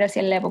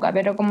aristocracia en la época,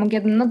 pero como que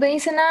no te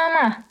dice nada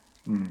más.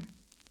 Mm.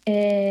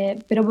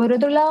 Pero por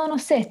otro lado, no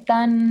sé,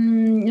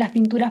 están las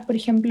pinturas, por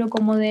ejemplo,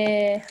 como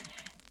de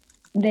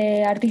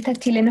artistas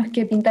chilenos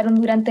que pintaron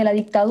durante la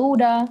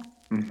dictadura,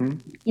 Ujú.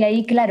 y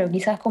ahí, claro,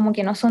 quizás como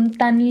que no son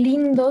tan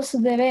lindos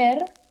de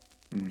ver,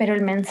 Mm. pero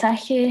el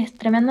mensaje es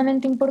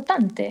tremendamente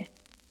importante.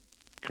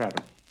 Claro,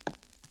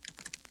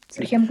 Por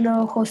sí.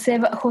 ejemplo,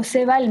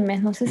 José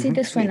Balmes, no sé si Ujú.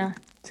 te Sí, suena.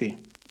 sí.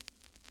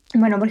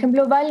 Bueno, por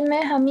ejemplo,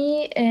 Balmes a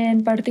mí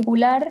en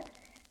particular,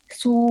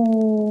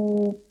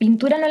 su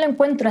pintura no la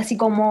encuentro así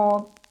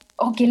como,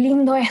 oh, qué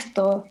lindo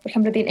esto. Por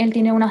ejemplo, él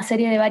tiene una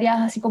serie de varias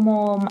así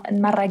como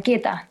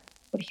marraquetas,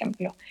 por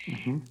ejemplo.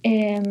 Ujú.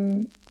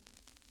 Eh,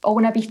 o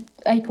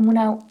hay como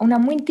una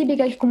muy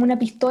típica que es como una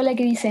pistola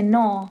que dice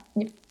no.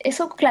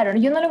 Eso, claro,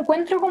 yo no lo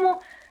encuentro como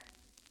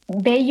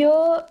bello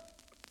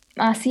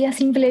así a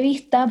simple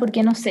vista,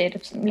 porque no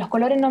sé, los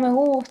colores no me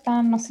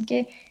gustan, no sé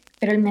qué,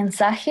 pero el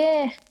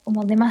mensaje es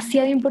como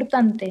demasiado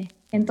importante.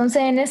 Mm.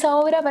 Entonces, en esa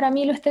obra, para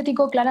mí lo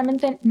estético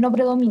claramente no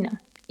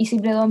predomina, y sí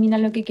predomina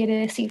lo que quiere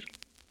decir.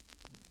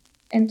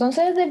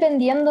 Entonces,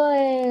 dependiendo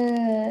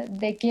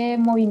de qué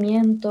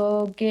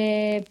movimiento,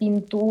 qué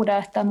pintura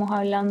estamos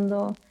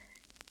hablando,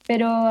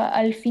 pero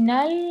al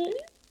final,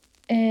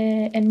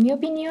 en mi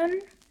opinión,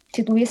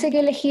 si tuviese que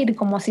elegir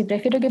como si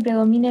prefiero que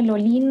predomine lo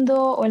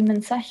lindo o el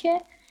mensaje,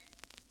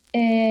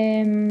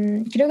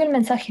 creo que el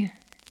mensaje.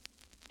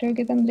 Creo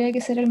que tendría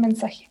que ser el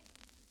mensaje.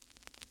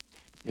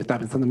 Yo estaba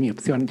pensando en mi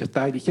opción, yo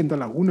estaba eligiendo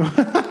la uno.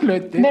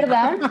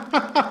 ¿Verdad?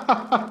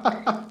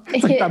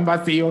 Es Soy tan que,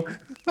 vacío.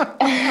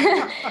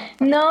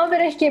 no,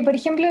 pero es que, por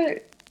ejemplo,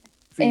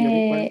 Sí, yo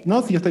igual. eh,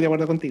 No, sí, yo estoy de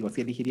acuerdo contigo.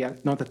 Sí, elegiría.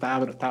 No, estaba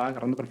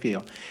agarrando por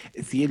fideo.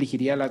 Sí,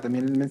 elegiría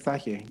también el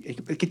mensaje.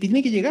 Es que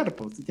tiene que llegar,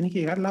 pues. Tiene que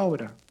llegar la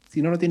obra.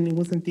 Si no, no tiene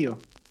ningún sentido.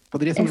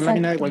 Podría ser una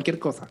lámina de exacto. cualquier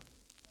cosa.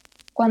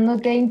 Cuando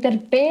te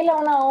interpela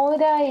una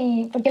obra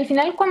y... Porque al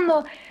final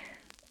cuando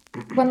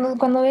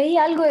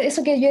veía algo,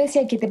 eso que yo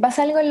decía, que te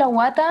pasa algo en la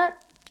guata,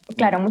 Mm.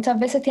 claro, muchas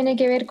veces tiene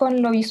que ver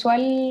con lo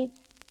visual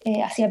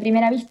así a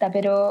primera vista,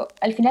 pero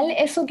al final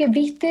eso que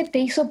viste te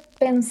hizo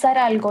pensar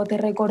algo, te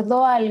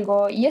recordó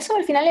algo, y eso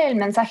al final es el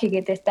mensaje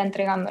que te está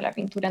entregando la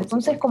pintura. Por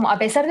Entonces, supuesto. como a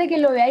pesar de que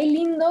lo veáis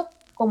lindo,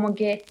 como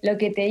que lo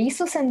que te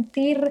hizo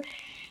sentir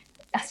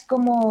así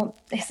como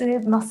ese,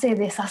 no sé,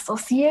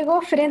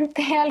 desasosiego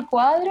frente al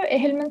cuadro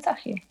es el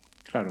mensaje.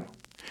 Claro.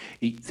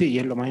 Y sí, y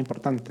es lo más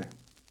importante,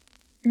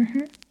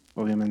 Ujú,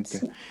 obviamente.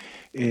 sí.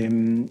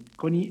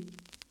 Connie,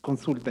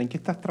 consulta, ¿en qué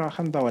estás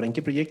trabajando ahora? ¿En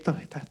qué proyectos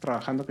estás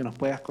trabajando que nos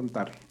puedas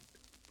contar?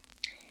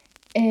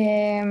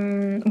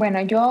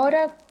 Bueno, yo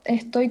ahora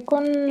estoy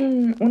con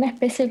una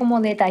especie como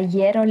de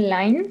taller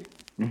online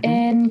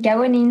Ujú. que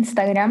hago en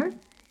Instagram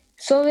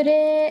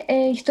sobre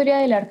historia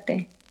del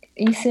arte.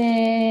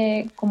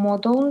 Hice como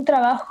todo un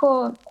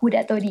trabajo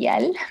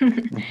curatorial,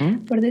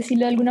 Ujú. por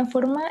decirlo de alguna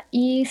forma,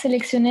 y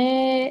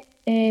seleccioné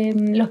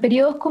los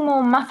periodos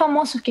como más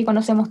famosos que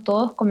conocemos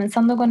todos,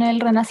 comenzando con el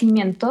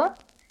Renacimiento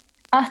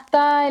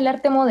hasta el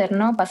arte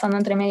moderno, pasando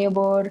entre medio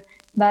por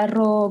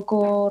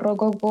barroco,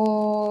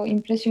 rococó,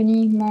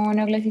 impresionismo,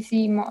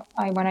 neoclasicismo.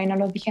 Ay, bueno, ahí no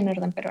los dije en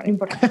orden, pero no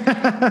importa. No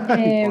importa,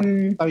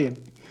 Eh, está bien.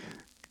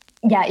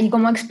 ya, y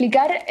como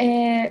explicar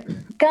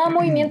cada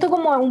movimiento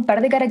como un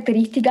par de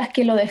características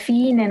que lo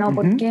definen o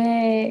por Ujú.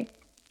 qué,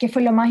 qué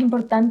fue lo más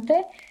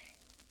importante.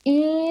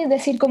 Y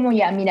decir como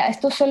ya, mira,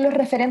 estos son los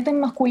referentes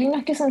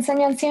masculinos que se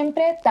enseñan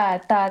siempre,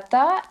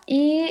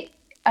 y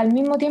al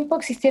mismo tiempo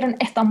existieron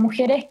estas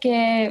mujeres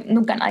que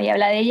nunca nadie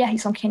habla de ellas y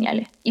son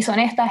geniales. Y son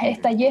estas, Ok.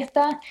 estas y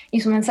estas,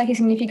 y su mensaje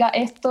significa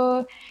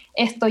esto,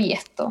 esto y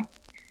esto.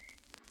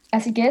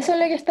 Así que eso es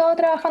lo que he estado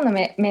trabajando.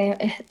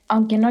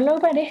 Aunque no lo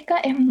parezca,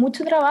 es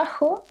mucho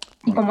trabajo,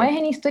 y Ok. como es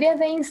en historias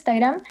de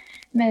Instagram,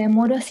 me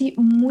demoro así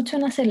mucho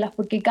en hacerlas,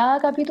 porque cada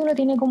capítulo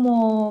tiene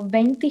como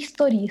 20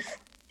 stories.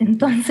 Ujú.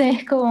 Entonces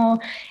es como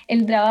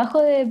el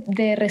trabajo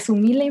de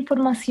resumir la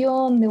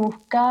información, de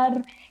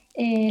buscar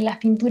las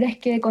pinturas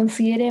que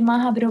considere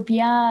más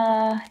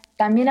apropiadas.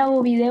 También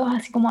hago videos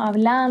así como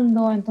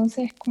hablando,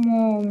 entonces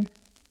como,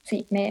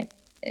 sí, me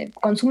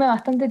consume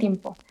bastante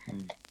tiempo. Mm.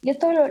 Y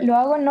esto lo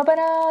hago no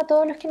para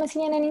todos los que me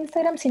siguen en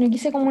Instagram, sino que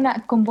hice como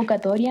una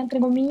convocatoria,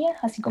 entre comillas,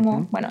 así como,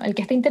 Ujú. bueno, el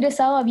que esté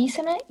interesado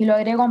avíseme y lo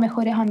agrego a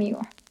mejores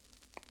amigos.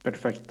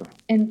 Perfecto.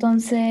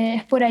 Entonces,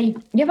 es por ahí.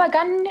 Y es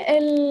bacán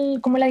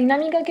como la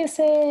dinámica que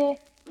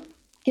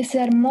se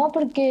armó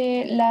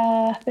porque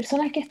las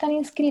personas que están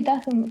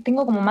inscritas,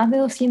 tengo como más de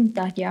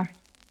 200 ya,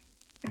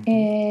 Ujú.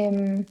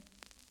 eh,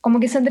 como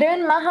que se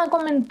atreven más a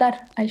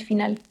comentar al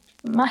final.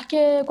 más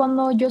que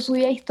cuando yo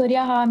subía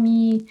historias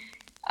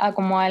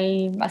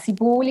así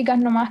públicas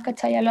nomás,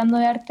 ¿cachai? Hablando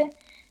de arte.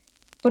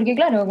 Porque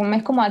claro, como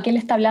es como a qué le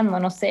está hablando,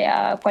 no sé,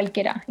 a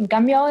cualquiera. En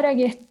cambio ahora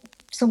que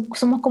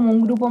somos como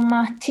un grupo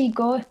más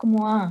chico, es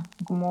como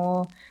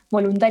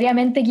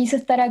voluntariamente quise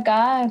estar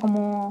acá,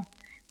 como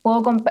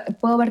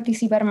puedo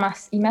participar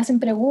más. Y me hacen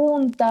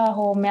preguntas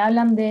o me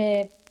hablan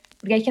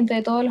porque hay gente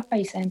de todos los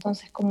países,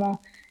 entonces como,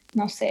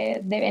 no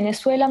sé, de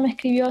Venezuela me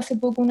escribió hace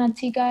poco una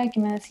chica que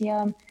me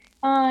decía,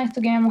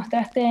 esto que me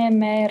mostraste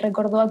me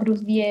recordó a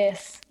Cruz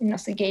 10, y no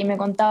sé qué, y me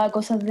contaba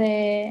cosas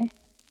de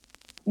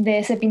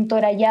ese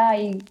pintor allá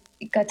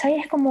 ¿cachai?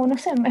 Es como, no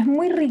sé, es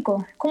muy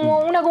rico, es como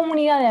Mm, una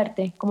comunidad de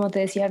arte, como te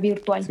decía,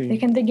 virtual, de sí.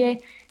 gente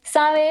que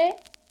sabe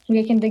y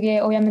hay gente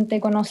que obviamente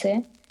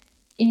conoce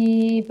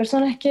y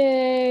personas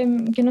que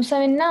no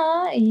saben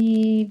nada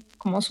y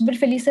como súper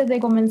felices de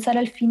comenzar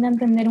al fin a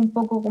entender un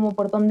poco como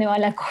por dónde va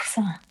la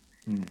cosa.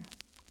 Mm.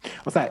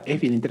 O sea, es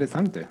bien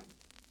interesante.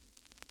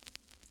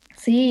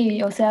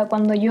 Sí, o sea,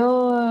 cuando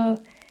yo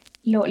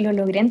lo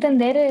logré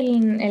entender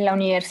en la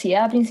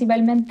universidad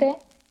principalmente,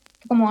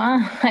 como,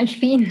 al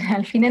fin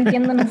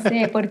entiendo, no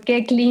sé, por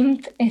qué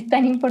Klimt es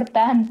tan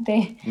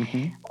importante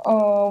Ujú.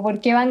 o por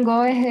qué Van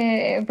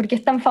Gogh por qué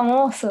es tan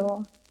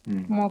famoso.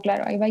 Mm. Como,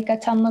 claro, ahí vais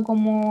cachando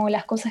como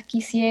las cosas que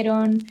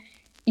hicieron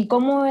y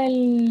cómo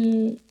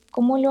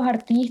los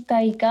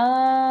artistas y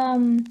cada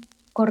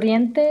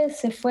corriente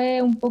se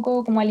fue un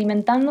poco como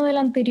alimentando del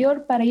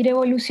anterior para ir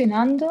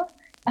evolucionando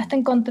hasta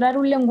encontrar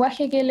un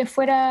lenguaje que le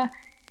fuera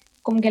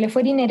como que le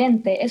fuera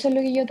inherente. Eso es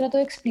lo que yo trato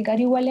de explicar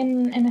igual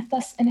en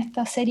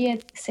esta serie,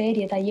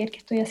 taller que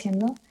estoy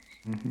haciendo,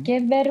 Ujú. que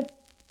es ver,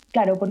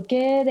 claro, por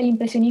qué del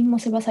impresionismo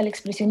se pasa al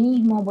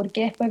expresionismo, por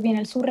qué después viene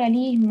el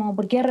surrealismo,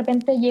 por qué de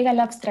repente llega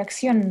la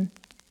abstracción.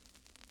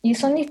 Y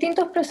son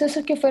distintos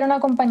procesos que fueron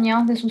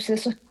acompañados de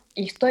sucesos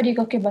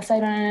históricos que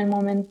pasaron en el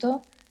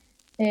momento,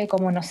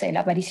 como, no sé, la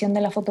aparición de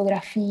la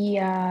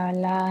fotografía,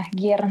 las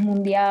guerras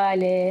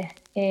mundiales,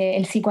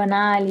 el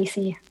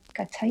psicoanálisis,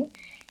 ¿cachai?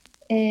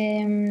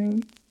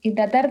 Y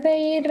tratar de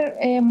ir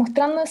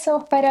mostrando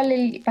esos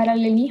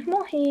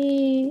paralelismos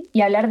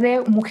y hablar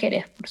de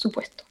mujeres, por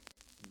supuesto.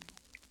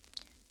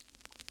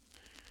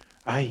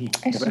 Ay,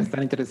 me Eso. parece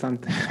tan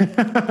interesante.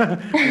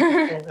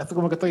 Es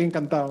como que estoy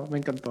encantado, me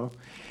encantó.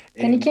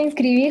 Tenés Eh, que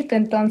inscribirte ya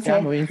me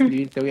entonces. voy a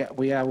inscribir,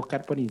 voy a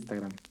buscar por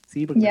Instagram.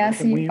 Sí, porque me Ya,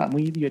 parece sí. muy,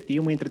 muy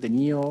divertido, muy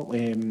entretenido.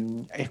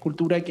 Es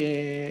cultura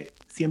que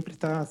siempre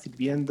está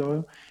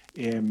sirviendo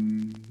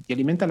y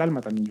alimenta el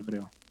alma también, yo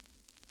creo.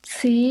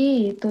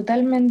 Sí,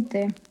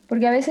 totalmente.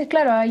 Porque a veces,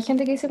 claro, hay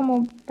gente que dice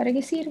como, ¿para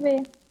qué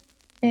sirve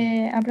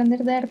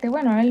aprender de arte?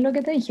 Bueno, es lo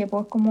que te dije,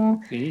 pues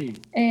como Sí,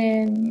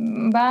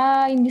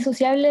 va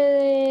indisociable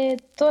de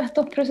todos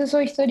estos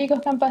procesos históricos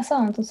que han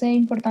pasado, entonces es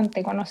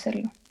importante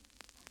conocerlo.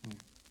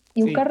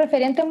 Y buscar sí,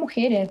 referentes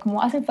mujeres,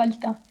 como hacen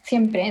falta,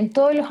 siempre, en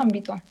todos los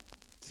ámbitos.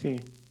 sí.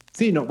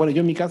 Sí, no, bueno,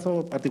 yo en mi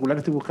caso particular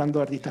estoy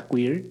buscando artistas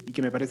queer y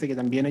que me parece que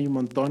también hay un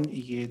montón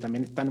y que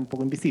también están un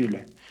poco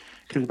invisibles.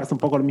 Creo que pasa un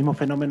poco el mismo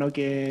fenómeno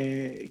con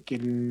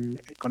el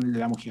de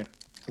la mujer.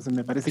 Entonces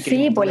me parece que hay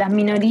un Sí, montón pues de las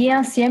artistas.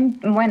 minorías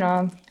siempre,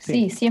 bueno, Sí.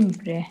 sí,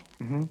 siempre.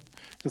 Ujú.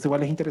 Entonces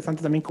igual es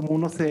interesante también cómo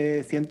uno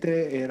se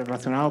siente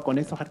relacionado con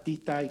esos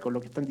artistas y con lo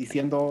que están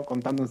diciendo,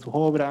 contando en sus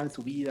obras, en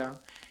su vida.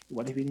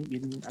 Igual es bien,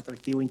 bien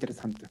atractivo e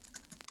interesante.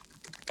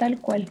 Tal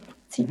cual,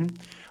 sí. Ujú.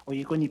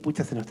 Oye, Connie,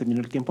 pucha, se nos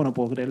terminó el tiempo, no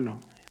puedo creerlo.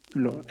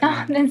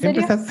 ¿En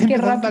serio? Qué Siempre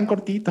son tan rápido.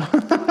 cortitos.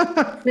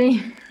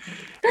 Sí.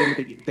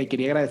 Te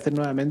quería agradecer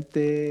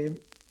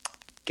nuevamente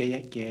que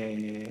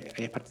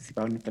hayas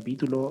participado en el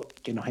capítulo,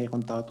 que nos hayas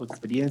contado tu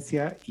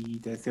experiencia y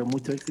te deseo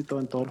mucho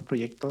éxito en todos los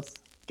proyectos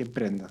que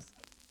emprendas.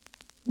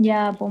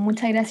 Ya, pues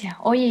muchas gracias.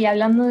 Oye, y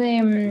hablando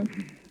de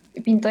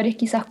pintores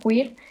quizás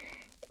queer,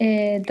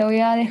 te voy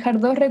a dejar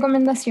dos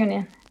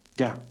recomendaciones.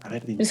 Ya, a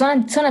ver, dime.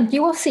 Son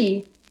antiguos,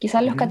 sí,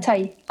 quizás los Ujú.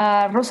 cacháis.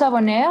 A Rosa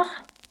Bonheur,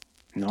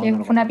 No, que no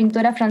lo fue una conozco.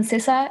 pintora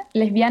francesa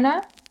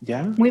lesbiana,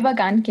 ¿Ya? muy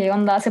bacán, que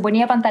onda, se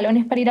ponía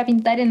pantalones para ir a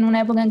pintar en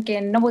una época en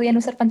que no podían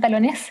usar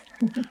pantalones.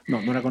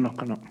 No, no la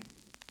conozco, no.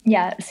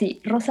 Ya,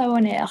 sí, Rosa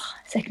Bonheur,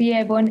 se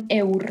escribe con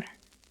Eur.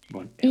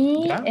 Bueno,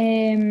 Y ¿ya?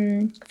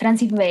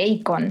 Francis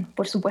Bacon,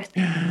 por supuesto.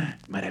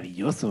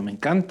 Maravilloso, me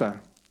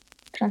encanta.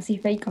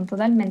 Francis Bacon,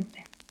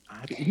 totalmente.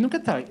 Ah, y nunca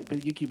estaba,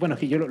 bueno, es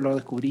que yo lo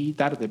descubrí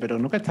tarde, pero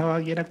nunca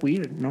estaba que era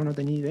queer, no, no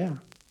tenía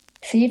idea.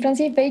 Sí,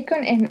 Francis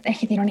Bacon es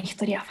que tiene una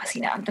historia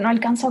fascinante. No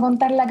alcanzo a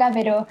contarla acá,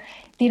 pero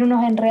tiene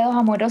unos enredos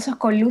amorosos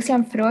con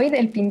Lucian Freud,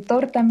 el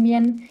pintor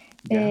también,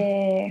 ¿Ya?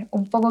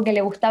 un poco que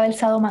le gustaba el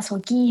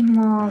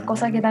sadomasoquismo,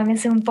 cosa que Ah, también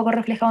se ve un poco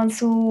reflejado en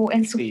sus sí,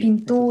 en su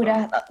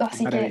pinturas. trabajo. Así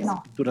que Maravilloso, sus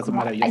no, pinturas son como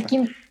maravillosas.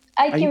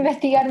 hay que Hay,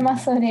 investigar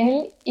más sobre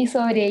él y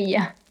sobre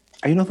ella.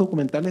 hay unos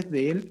documentales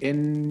de él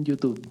en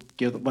YouTube,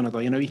 que yo, bueno,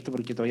 todavía no he visto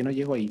porque todavía no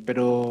llego ahí,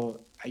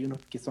 pero hay unos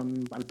que son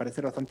al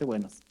parecer bastante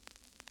buenos.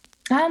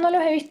 Ah, no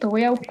los he visto,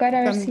 voy a buscar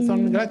a ver Son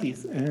si...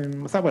 gratis,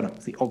 o sea, bueno,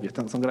 sí, obvio,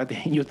 son gratis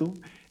en YouTube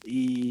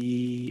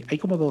y hay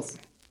como dos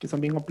que son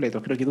bien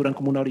completos, creo que duran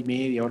como una hora y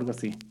media o algo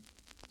así.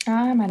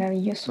 Ah,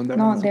 maravilloso. donde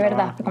hablan No, de su de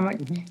verdad. trabajo. Como,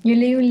 yo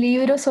leí un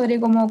libro sobre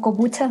como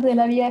copuchas de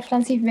la vida de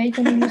Francis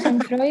Bacon y Lucian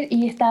Freud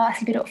y estaba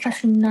así, pero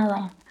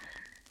fascinada.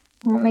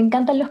 Como, me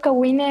encantan los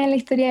cagüines en la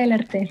historia del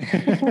arte.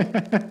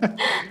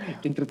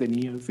 Qué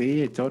entretenido,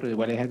 sí, es choro,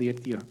 igual es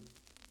divertido.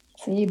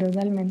 Sí,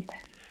 totalmente.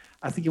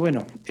 Así que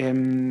bueno,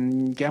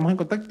 quedamos en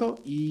contacto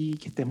y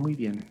que estés muy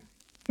bien.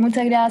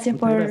 Muchas gracias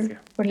Muchas gracias.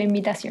 por la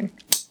invitación.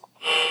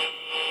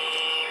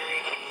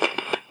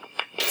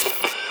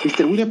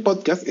 Mr. William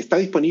Podcast está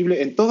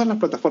disponible en todas las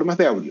plataformas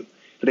de audio.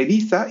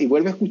 Revisa y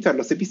vuelve a escuchar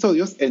los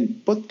episodios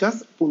en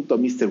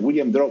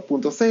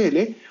podcast.mrwilliamdraw.cl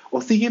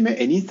o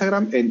sígueme en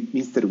Instagram en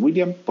Mr.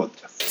 William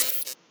Podcast.